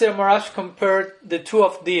Srila Sridhar Maharaj compared the two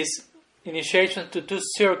of these initiations to two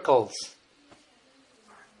circles.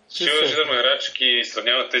 Срила Сридхар Махарадж ги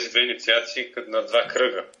сравнява тези две инициации като на два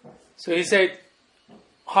кръга. So he said,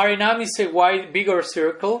 Harinam is a wide, bigger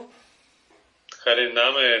circle.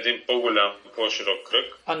 Харинам е един по-голям, по-широк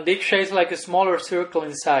кръг. And Diksha is like a smaller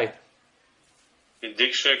circle inside. И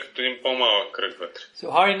Дикша е като един по-малък кръг вътре. So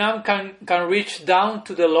Harinam can reach down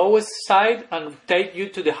to the lowest side and take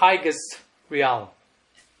you to the highest realm.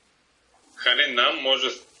 Харинам може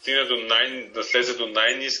да слезе до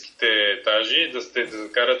най-ниските етажи и да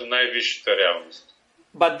закара до най-висшата реалност.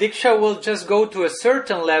 But Diksha will just go to a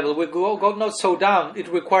certain level. We go not so down. It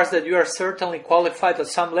requires that you are certainly qualified at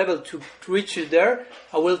some level to reach you there.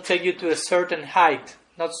 I will take you to a certain height,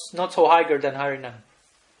 not so higher than Harinam.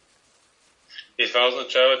 И това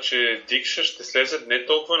означава, че Дикша ще слезе не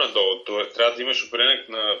толкова надолу. Трябва да имаш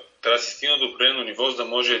трябва да си стигна до определено ниво, за да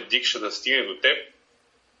може Дикша да стигне до теб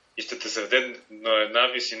и ще те заведе на една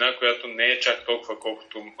висина, която не е чак толкова,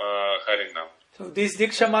 колкото Харинам. So these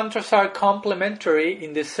Diksha mantras are complementary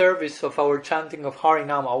in the service of our chanting of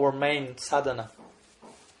Harinam, our main sadhana.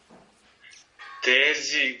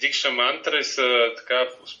 Тези Дикша мантри са така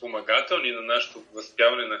спомагателни на нашето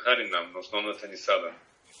възпяване на Харинам, на основната ни садана.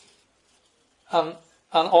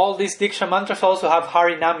 And all these Diksha mantras also have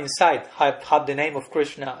Harinam inside, have the name of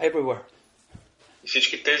Krishna everywhere. И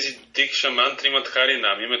всички тези Дикша мантри имат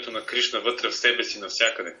Харинам, името на Кришна вътре в себе си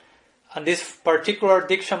навсякъде. And these particular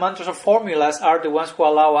Diksha mantras or formulas are the ones who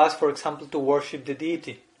allow us, for example, to worship the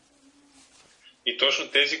deity. И точно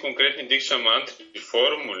тези конкретни Дикша мантри и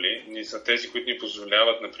формули ни са тези, които ни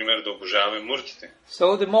позволяват, например, да обожаваме муртите.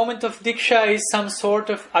 So the moment of Diksha is some sort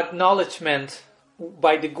of acknowledgement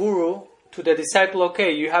by the Guru to the disciple,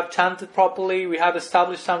 okay, you have chanted properly, we have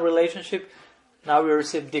established some relationship, now we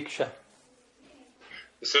receive Diksha.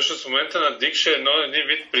 И всъщност в момента на Дикша е един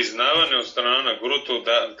вид признаване от страна на гуруто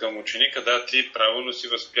към ученика, да, ти правилно си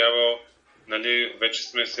възпявал, нали, вече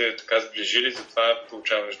сме се така сближили, затова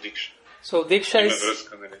получаваш Дикша. So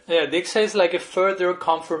Diksha is like a further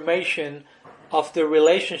confirmation of the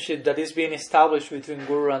relationship that is being established between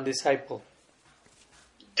Guru and disciple.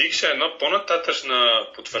 Дикша е едно по-нататъчно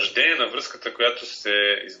потвърждение на връзката, която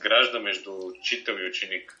се изгражда между учител и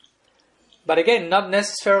ученик. But again, not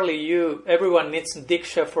necessarily everyone needs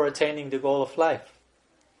Diksha for attaining the goal of life.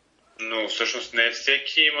 Но всъщност не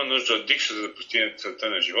всеки има нужда от Дикша, за да постигне целта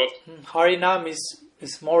на живота. Harinam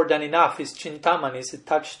is more than enough. It's Chintamani, it's a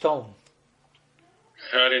touchstone.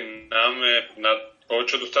 Харинам е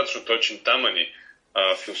повече достатъчно, той е Чинтамани,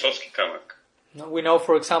 философски камък. We know,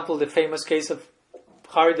 for example, the famous case of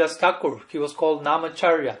Haridas Thakur. He was called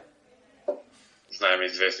Namacharya. Знаем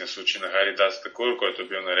известния случай на Харидас Такур, който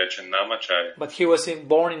бил наречен Намачаря. But he was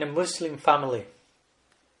born in a Muslim family.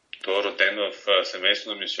 То роден в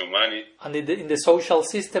семейство на мюсюлмани. And in the social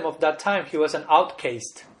system of that time, he was an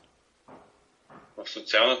outcast. В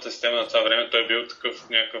социалната система на това време той бил такъв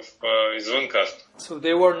някакъв извън каста. So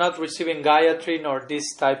they were not receiving Gayatri nor this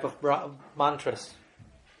type of mantras.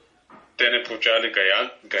 Те не получавали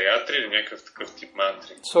гаятри или някакъв такъв тип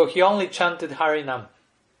мантри. So he only chanted Harinam.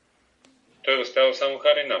 Той възпявал само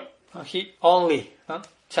Харинам. He only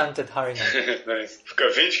chanted Harinam. В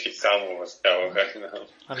кавички само възпявал Харинам.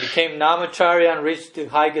 And became Namacharya and reached the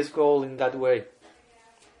highest goal in that way.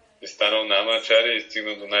 И станал намачаря и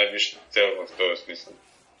стигнал до най-висшата цел в този смисъл.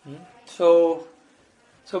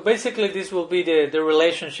 So basically this will be the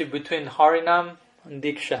relationship between Harinam and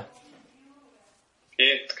Diksha.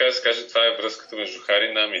 И така да се каже, това е връзката между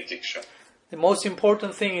Харинам и Дикша. The most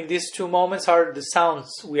important thing in these two moments are the sounds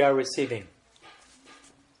we are receiving.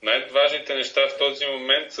 Най-важните неща в този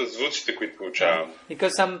момент са звуците, които получавам. Because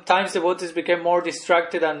sometimes the devotees became more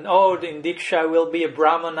distracted and in Diksha I will be a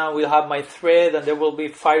Brahmana, will have my thread and there will be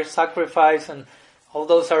fire sacrifice and all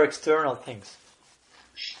those are external things.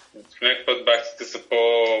 Някакъв път бахтите са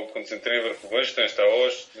по-концентрирани върху външните неща.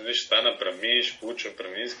 Ще стана брамин, ще получа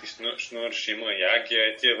брамински шнур, ще има ягия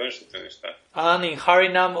и тия външните неща. And in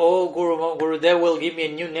Harinam, Gurudev will give me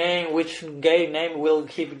a new name, which gay name will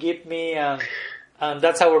he give me, and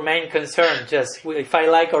that's our main concern, just if I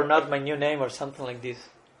like or not my new name or something like this.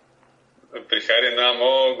 При Харинам,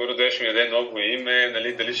 Гурудев ще ми даде ново име,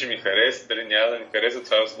 нали, дали ще ми хареса, дали няма да ми хареса,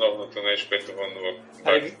 това е основното нещо, което вълнува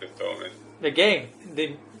бахтите в този момент. Again,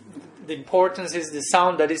 the importance is the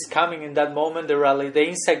sound that is coming in that moment, the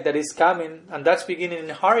insect that is coming, and that's beginning in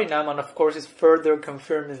Harinam, and of course is further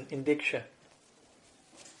confirmed in Diksha.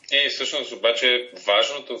 И всъщност обаче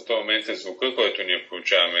важното в този момент е звука, който ние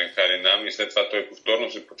получаваме Харинам и след това той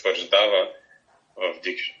повторно се потвърждава в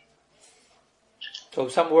Дикша. So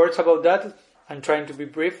some words about that. I'm trying to be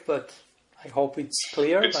brief, but I hope it's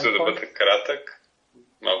clear. Опитвам се да бъда кратък.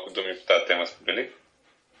 Малко думи по тази тема споделих.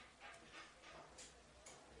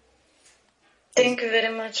 Thank you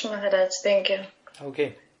very much, Maharaj. Thank you. Okay.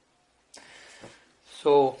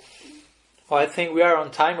 So, I think we are on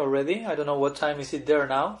time already. I don't know what time is it there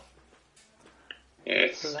now.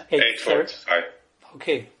 It's 8:45.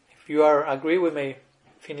 Okay. If you agree, we may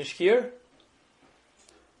finish here.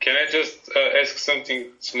 Can I just ask something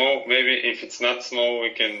small? Maybe if it's not small,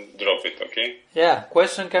 we can drop it, okay? Yeah,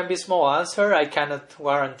 question can be small. Answer, I cannot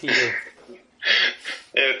guarantee you.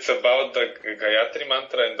 It's about the Gayatri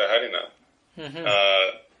mantra and the Harinam. Mm-hmm.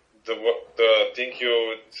 The thing you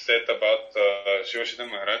said about Shivashida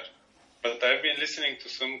Maharaj, but I've been listening to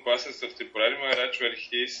some classes of Tripurari Maharaj where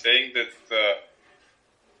he is saying that,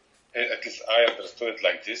 at least I understood it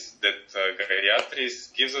like this, that Gayatri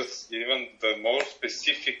gives us even the more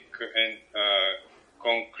specific and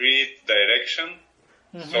concrete direction,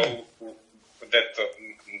 so that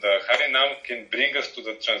the Harinam can bring us to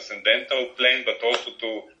the transcendental plane, but also to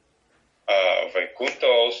Vaikuntha,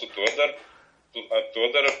 also to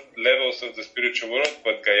other levels of the spiritual world,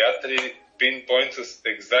 but Gayatri pinpoints us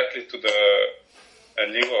exactly to the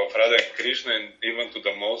level of Radha and Krishna and even to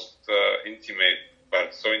the most intimate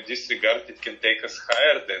part. So in this regard, it can take us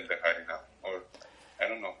higher than the Harinam, or I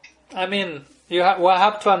don't know. I mean, we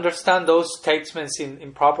have to understand those statements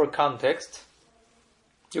in proper context.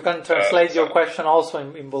 You can translate your question also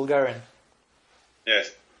in Bulgarian. Yes.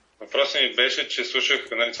 Въпросът ми беше, че слушах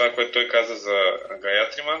това, което той каза за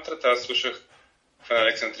Гаятри мантрата. Аз слушах в една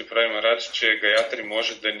лекция на Трипурari Maharaj, че Гаятри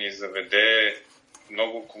може да ни заведе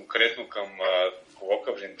много конкретно към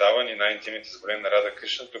Голока Вриндаван и най-интимните сгорени на Рада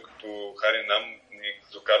Кришна, докато Харинам ни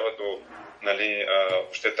докарва до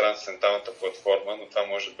въобще трансценденталната платформа, но това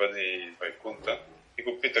може да бъде и Вайкунта. И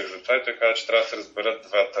го питах за това и той каза, че трябва да се разберат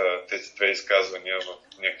тези две изказвания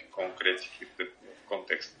в някакви конкретики в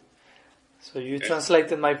контекст. So you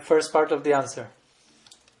translated my first part of the answer.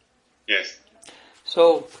 Yes.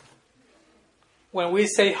 So when we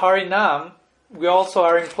say Harinam, we also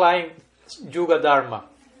are implying Yuga Dharma.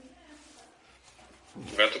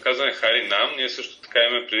 Когато казваме Харинам, ние също така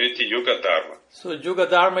имаме предвид и Юга Дарма. So Yuga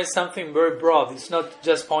Dharma is something very broad. It's not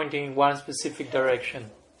just pointing in one specific direction.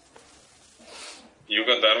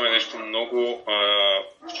 Юга Дарма е нещо много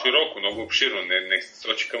широко, много обширно, не се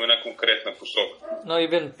сочи към една конкретна посока. No,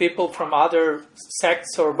 even people from other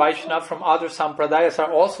sects or Vaishnava from other sampradayas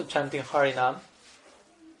are also chanting Harinam.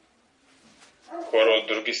 Хора от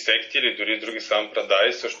други секти или дори други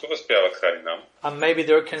сампрадаи също възпяват Харинам. And maybe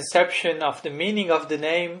their conception of the meaning of the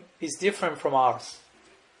name is different from ours.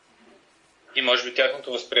 И може би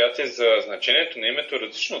тяхното възприятие за значението на името е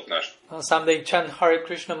различно от нашето. Some they chant Hare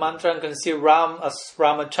Krishna mantra and can see Ram as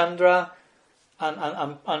Ramachandra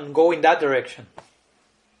and go in that direction.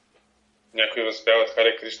 Някои възпяват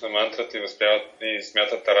Харе Кришна мантрата и възпяват и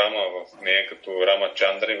смятат Рама в нея като Рама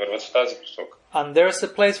Чандра и върват в тази посока. And there's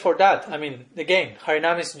a place for that. I mean, again,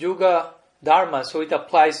 Harinam is Yuga Dharma, so it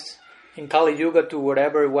applies in Kali Yuga to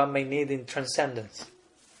whatever one may need in transcendence.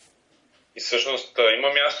 И всъщност има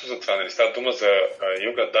място за това, нали? Става дума за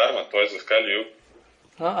Юга Дарма, т.е. в Кали Юг.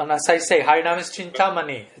 And as I say, Harinam is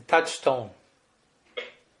Chintamani, a touchstone.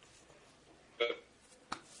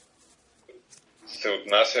 Се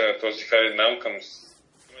отнася този Харинам към...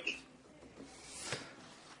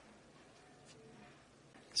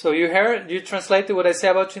 So you translated what I say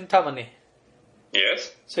about Chintamani.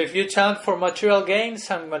 Yes. So if you chant for material gain,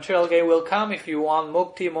 some material gain will come. If you want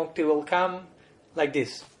mukti, mukti will come. Like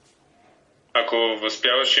this. Ако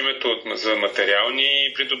възпяваш името за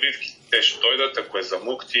материални придобивки, те ще дойдат. Ако е за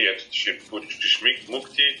мукти, ето ще получиш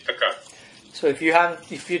мукти, така. So if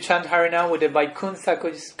you chant Harinam with a Vaikuntha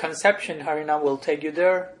conception, Harinam will take you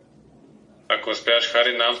there. Ако възпяваш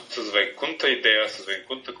Харинам с Вайкунта идея, с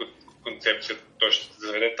Вайкунта концепция, той ще те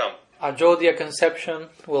заведе там. A Jodhya conception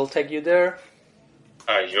will take you there.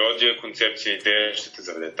 А Йодия концепция идея ще те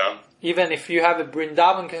заведе там. Even if you have a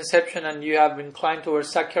Vrindavan conception and you have inclined towards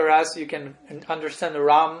Sakyaras, you can understand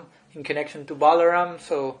Ram in connection to Balaram,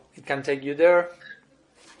 so it can take you there.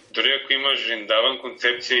 Дори ако имаш Вриндаван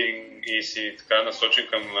концепция и си така насочен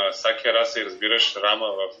към Сакяраса и разбираш Рама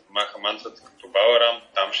в Маха мантрата като Баларам,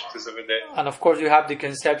 там ще те заведе. And of course you have the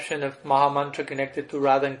conception of Maha Mantra connected to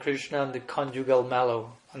Radha and Krishna and the conjugal mellow,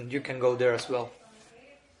 and you can go there as well.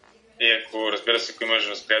 И ако, разбира се, ако имаш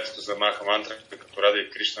възприятието за Маха мантра като Рада и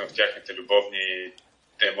Кришна в тяхните любовни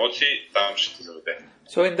емоции, там ще те заведе.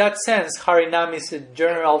 So in that sense, Harinam is a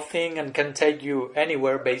general thing and can take you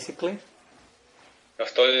anywhere basically.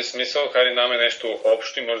 В този смисъл Харинам е нещо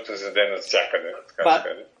общо и може да се заведе навсякъде.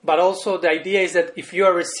 But also the idea is that if you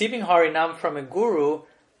are receiving Harinam from a guru,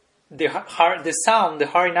 the sound, the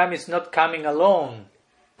Harinam is not coming alone.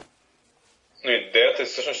 Но идеята е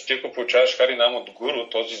всъщност, че ако получаваш Харинам от гуру,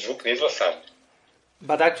 този звук не идва сам.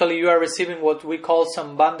 But actually you are receiving what we call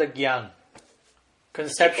Sambandha Gyan.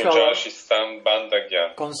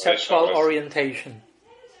 Conceptual orientation.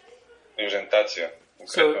 Ориентация.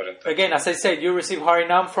 So again, as I said, you receive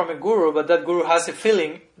Harinam from a guru, but that guru has a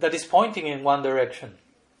feeling that is pointing in one direction.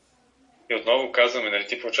 И отново казваме, нали,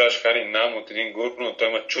 ти получаваш Харинам от един гуру, но той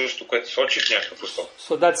има чувство, което сочи в някаква посока.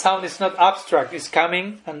 So that sound is not abstract, it's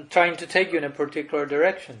coming and trying to take you in a particular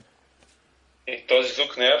direction. И този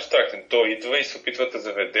звук не е абстрактен, той идва и се опитва да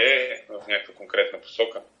заведе в някаква конкретна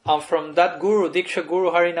посока. And from that guru, Diksha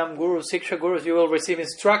Guru, Harinam Guru, Siksha Gurus, you will receive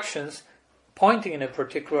instructions pointing in a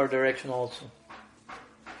particular direction also.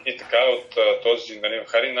 И така от този, нали,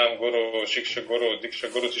 Харинам Гуру, Шикша Гуру, Дикша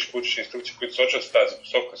Гуру, си ще получиш инструкции, които сочат в тази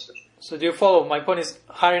посока също. So do you follow? My point is,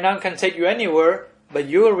 Harinam can take you anywhere, but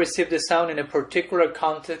you will receive the sound in a particular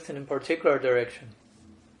context and in a particular direction.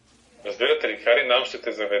 Разбирате ли, Харинам ще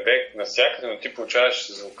те заведе навсякъде, но ти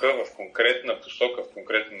получаваш звука в конкретна посока, в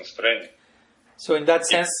конкретно настроение. So in that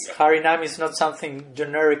sense, Harinam is not something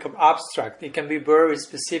generic or abstract. It can be very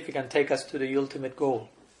specific and take us to the ultimate goal.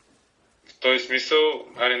 В този смисъл,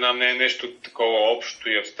 Харинам не е нещо такова общо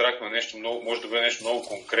и абстрактно, нещо много, може да бъде нещо много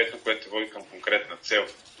конкретно, което те води към конкретна цел.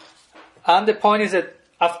 And the point is that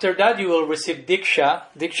after that you will receive Diksha.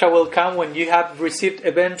 Diksha will come when you have received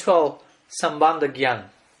eventual Sambandha Gyan.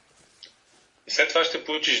 И след това ще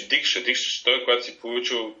получиш Дикша. Дикша ще е, когато си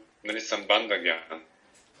получил, нали, Самбанда Гян.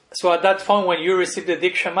 So at that point when you receive the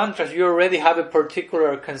Diksha mantras, you already have a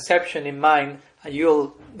particular conception in mind and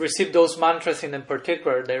you'll receive those mantras in a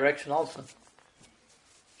particular direction also.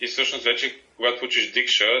 И всъщност вече, когато получиш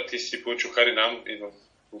Дикша, ти си получил Харинам и в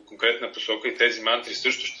конкретна посока и тези мантри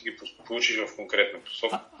също ще ги получиш в конкретна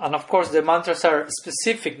посока. And of course the mantras are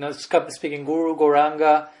specific, not speaking Guru,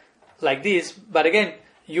 Gauranga, like this, but again,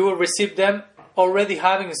 you will receive them already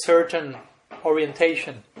having a certain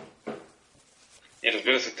orientation. И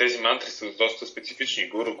разбира се, тези мантри са доста специфични,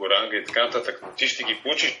 Гуру, Горанга и така нататък, но ти ще ги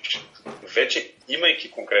получиш вече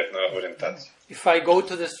имайки конкретна ориентация. If I go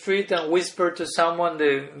to the street and whisper to someone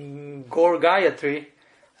the Gaur Gayatri,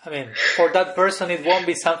 I mean, for that person it won't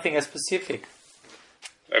be something specific.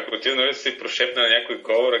 Ако ти нали си прошепна на някой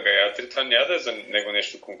Гаура Гаятри, това няма да е за него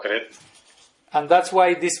нещо конкретно. And that's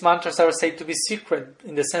why these mantras are said to be secret,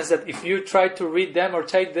 in the sense that if you try to read them or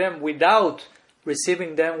take them without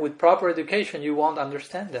receiving them with proper education, you won't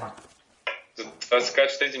understand them. Затова се казва,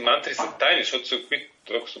 че тези мантри са тайни, защото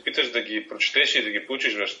ако се опиташ да ги прочетеш и да ги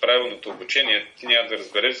получиш в правилното обучение, ти няма да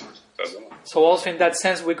разбереш за тази дума. So also in that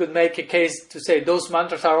sense we could make a case to say those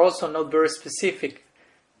mantras are also not very specific.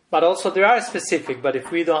 But also they are specific, but if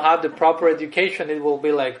we don't have the proper education, it will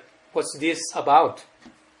be like, what's this about?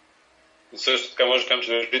 Също така може да кажем,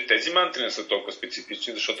 че дори тези мантри не са толкова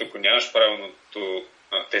специфични, защото ако нямаш правилното...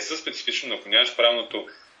 те са специфични, но ако нямаш правилното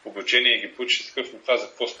обучение и ги получиш такъв, това за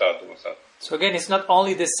какво става дума сега? So again, it's not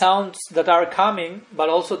only the sounds that are coming, but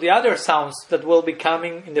also the other sounds that will be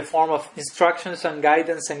coming in the form of instructions and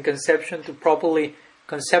guidance and conception to properly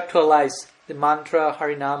conceptualize the mantra,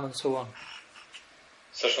 Harinam and so on.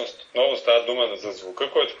 Всъщност, отново става дума за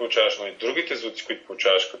звука, който получаваш, но и другите звуци, които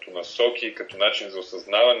получаваш като насоки, като начин за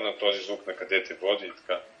осъзнаване на този звук, на къде те води и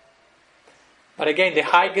така. But again,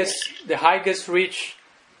 the highest reach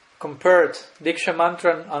compared Diksha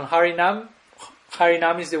Mantra and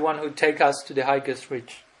Harinam is the one who take us to the highest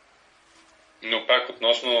reach. Но пак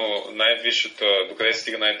относно най-висшата, докъде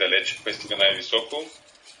стига най-далече, кое стига най-високо,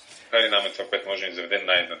 Харинам е това, което може да ни заведе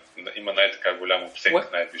има най-така голям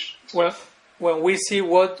обсек, най-висше. When we see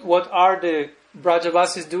what are the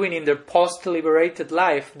Brajavasis doing in their post-liberated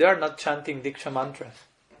life, they are not chanting Diksha mantras.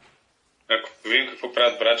 Ако видим какво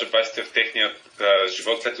правят Браджабасите в техния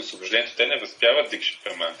живот след освобождението, те не възпяват Дикша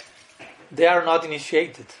мантри. They are not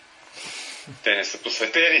initiated. Те не са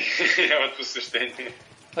посветени, нямат посвещение.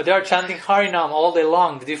 But they are chanting Harinam all day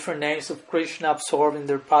long, the different names of Krishna absorbed in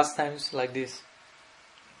their pastimes like this.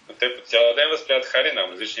 Но те по цял ден възпяват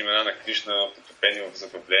Харинам, различни имена на Кришна, потопени в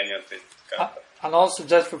забавленията и така. And also,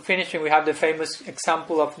 just for finishing, we have the famous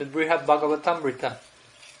example of the Brihad Bhagavatamrita.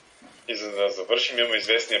 И за да завършим, има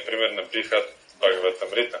известния пример на Брихад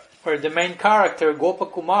Бхагаватамрита. Where the main character,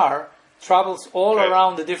 Gopakumar, travels all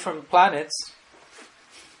around the different planets.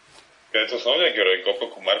 Където основният герой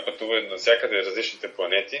Гопакумар пътува навсякъде различните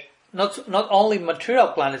планети. Not only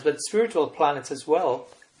material planets, but spiritual planets as well.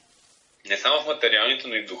 Не само в материалните,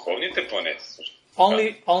 но и в духовните планети.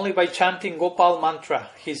 Only by chanting Gopal mantra.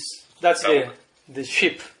 That's the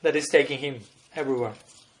ship that is taking him everywhere.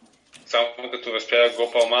 Само като възпява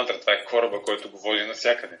Гопал мантра, това е кораба, който го води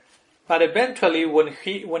навсякъде. But eventually,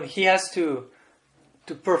 when he has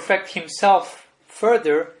to perfect himself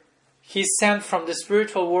further, he's sent from the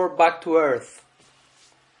spiritual world back to earth.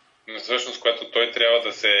 Но всъщност, когато той трябва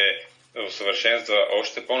да се усъвършенства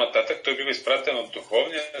още по-нататък, той бива изпратен от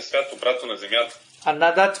духовния свят обратно на земята. And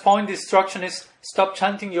at that point, the instruction is stop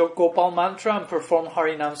chanting your Gopal mantra and perform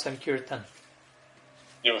Harinam Sankirtan.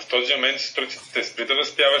 И в този момент инструкцията спри да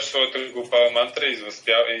възпяваш своята Гопал мантра и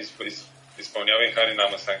изпълнявай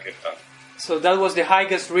Харинама Санкиртан. So that was the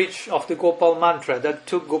highest reach of the Gopal mantra that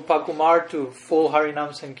took Gopakumar to full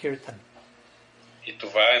Harinam Sankirtan. И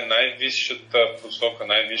това е най-висшата посока,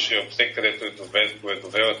 най-висшия обсек, където е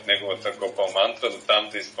довела неговата Гопал мантра до там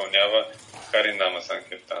да изпълнява Харинама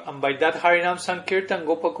Санкиртан. And by that Harinam Sankirtan,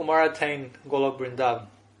 Gopakumar attained Golok Vrindavan.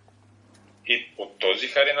 И от този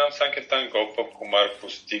Харинам Санкиртан Гопакумар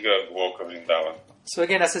постига Голока Вриндаван. So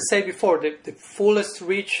again, as I said before, the fullest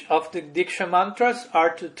reach of the Diksha mantras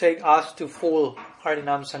are to take us to full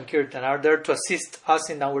Harinam Sankirtan, are there to assist us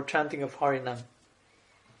in our chanting of Harinam.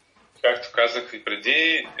 Както казах и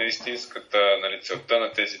преди, истинската целта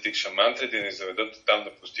на тези Дикша мантри да ни заведат там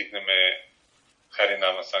да постигнем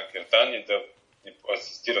Харинама Санкиртан и да ни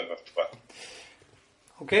асистират в това.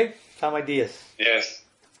 Okay, some ideas. Yes.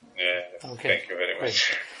 Yeah. Okay. Thank you very much.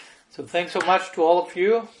 Great. So thanks so much to all of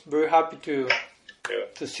you. Very happy to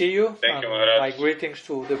see you. Thank you, Maharaj. My greetings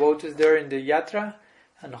to devotees there in the yatra,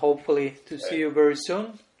 and hopefully to see you very soon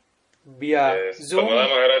via Zoom. Padmanabha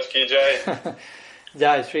Maharaj ki jai.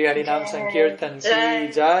 Jai Shri Harinam Sankirtan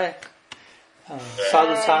ki jai.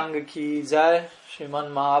 Sadhu-sanga ki jai. Shriman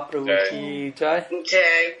Mahaprabhu ki jai.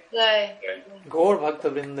 Jai. Gaur Bhakta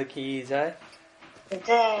Vrinda ki jai.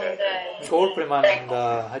 Jai. Gaur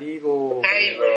Premananda Hari Bol.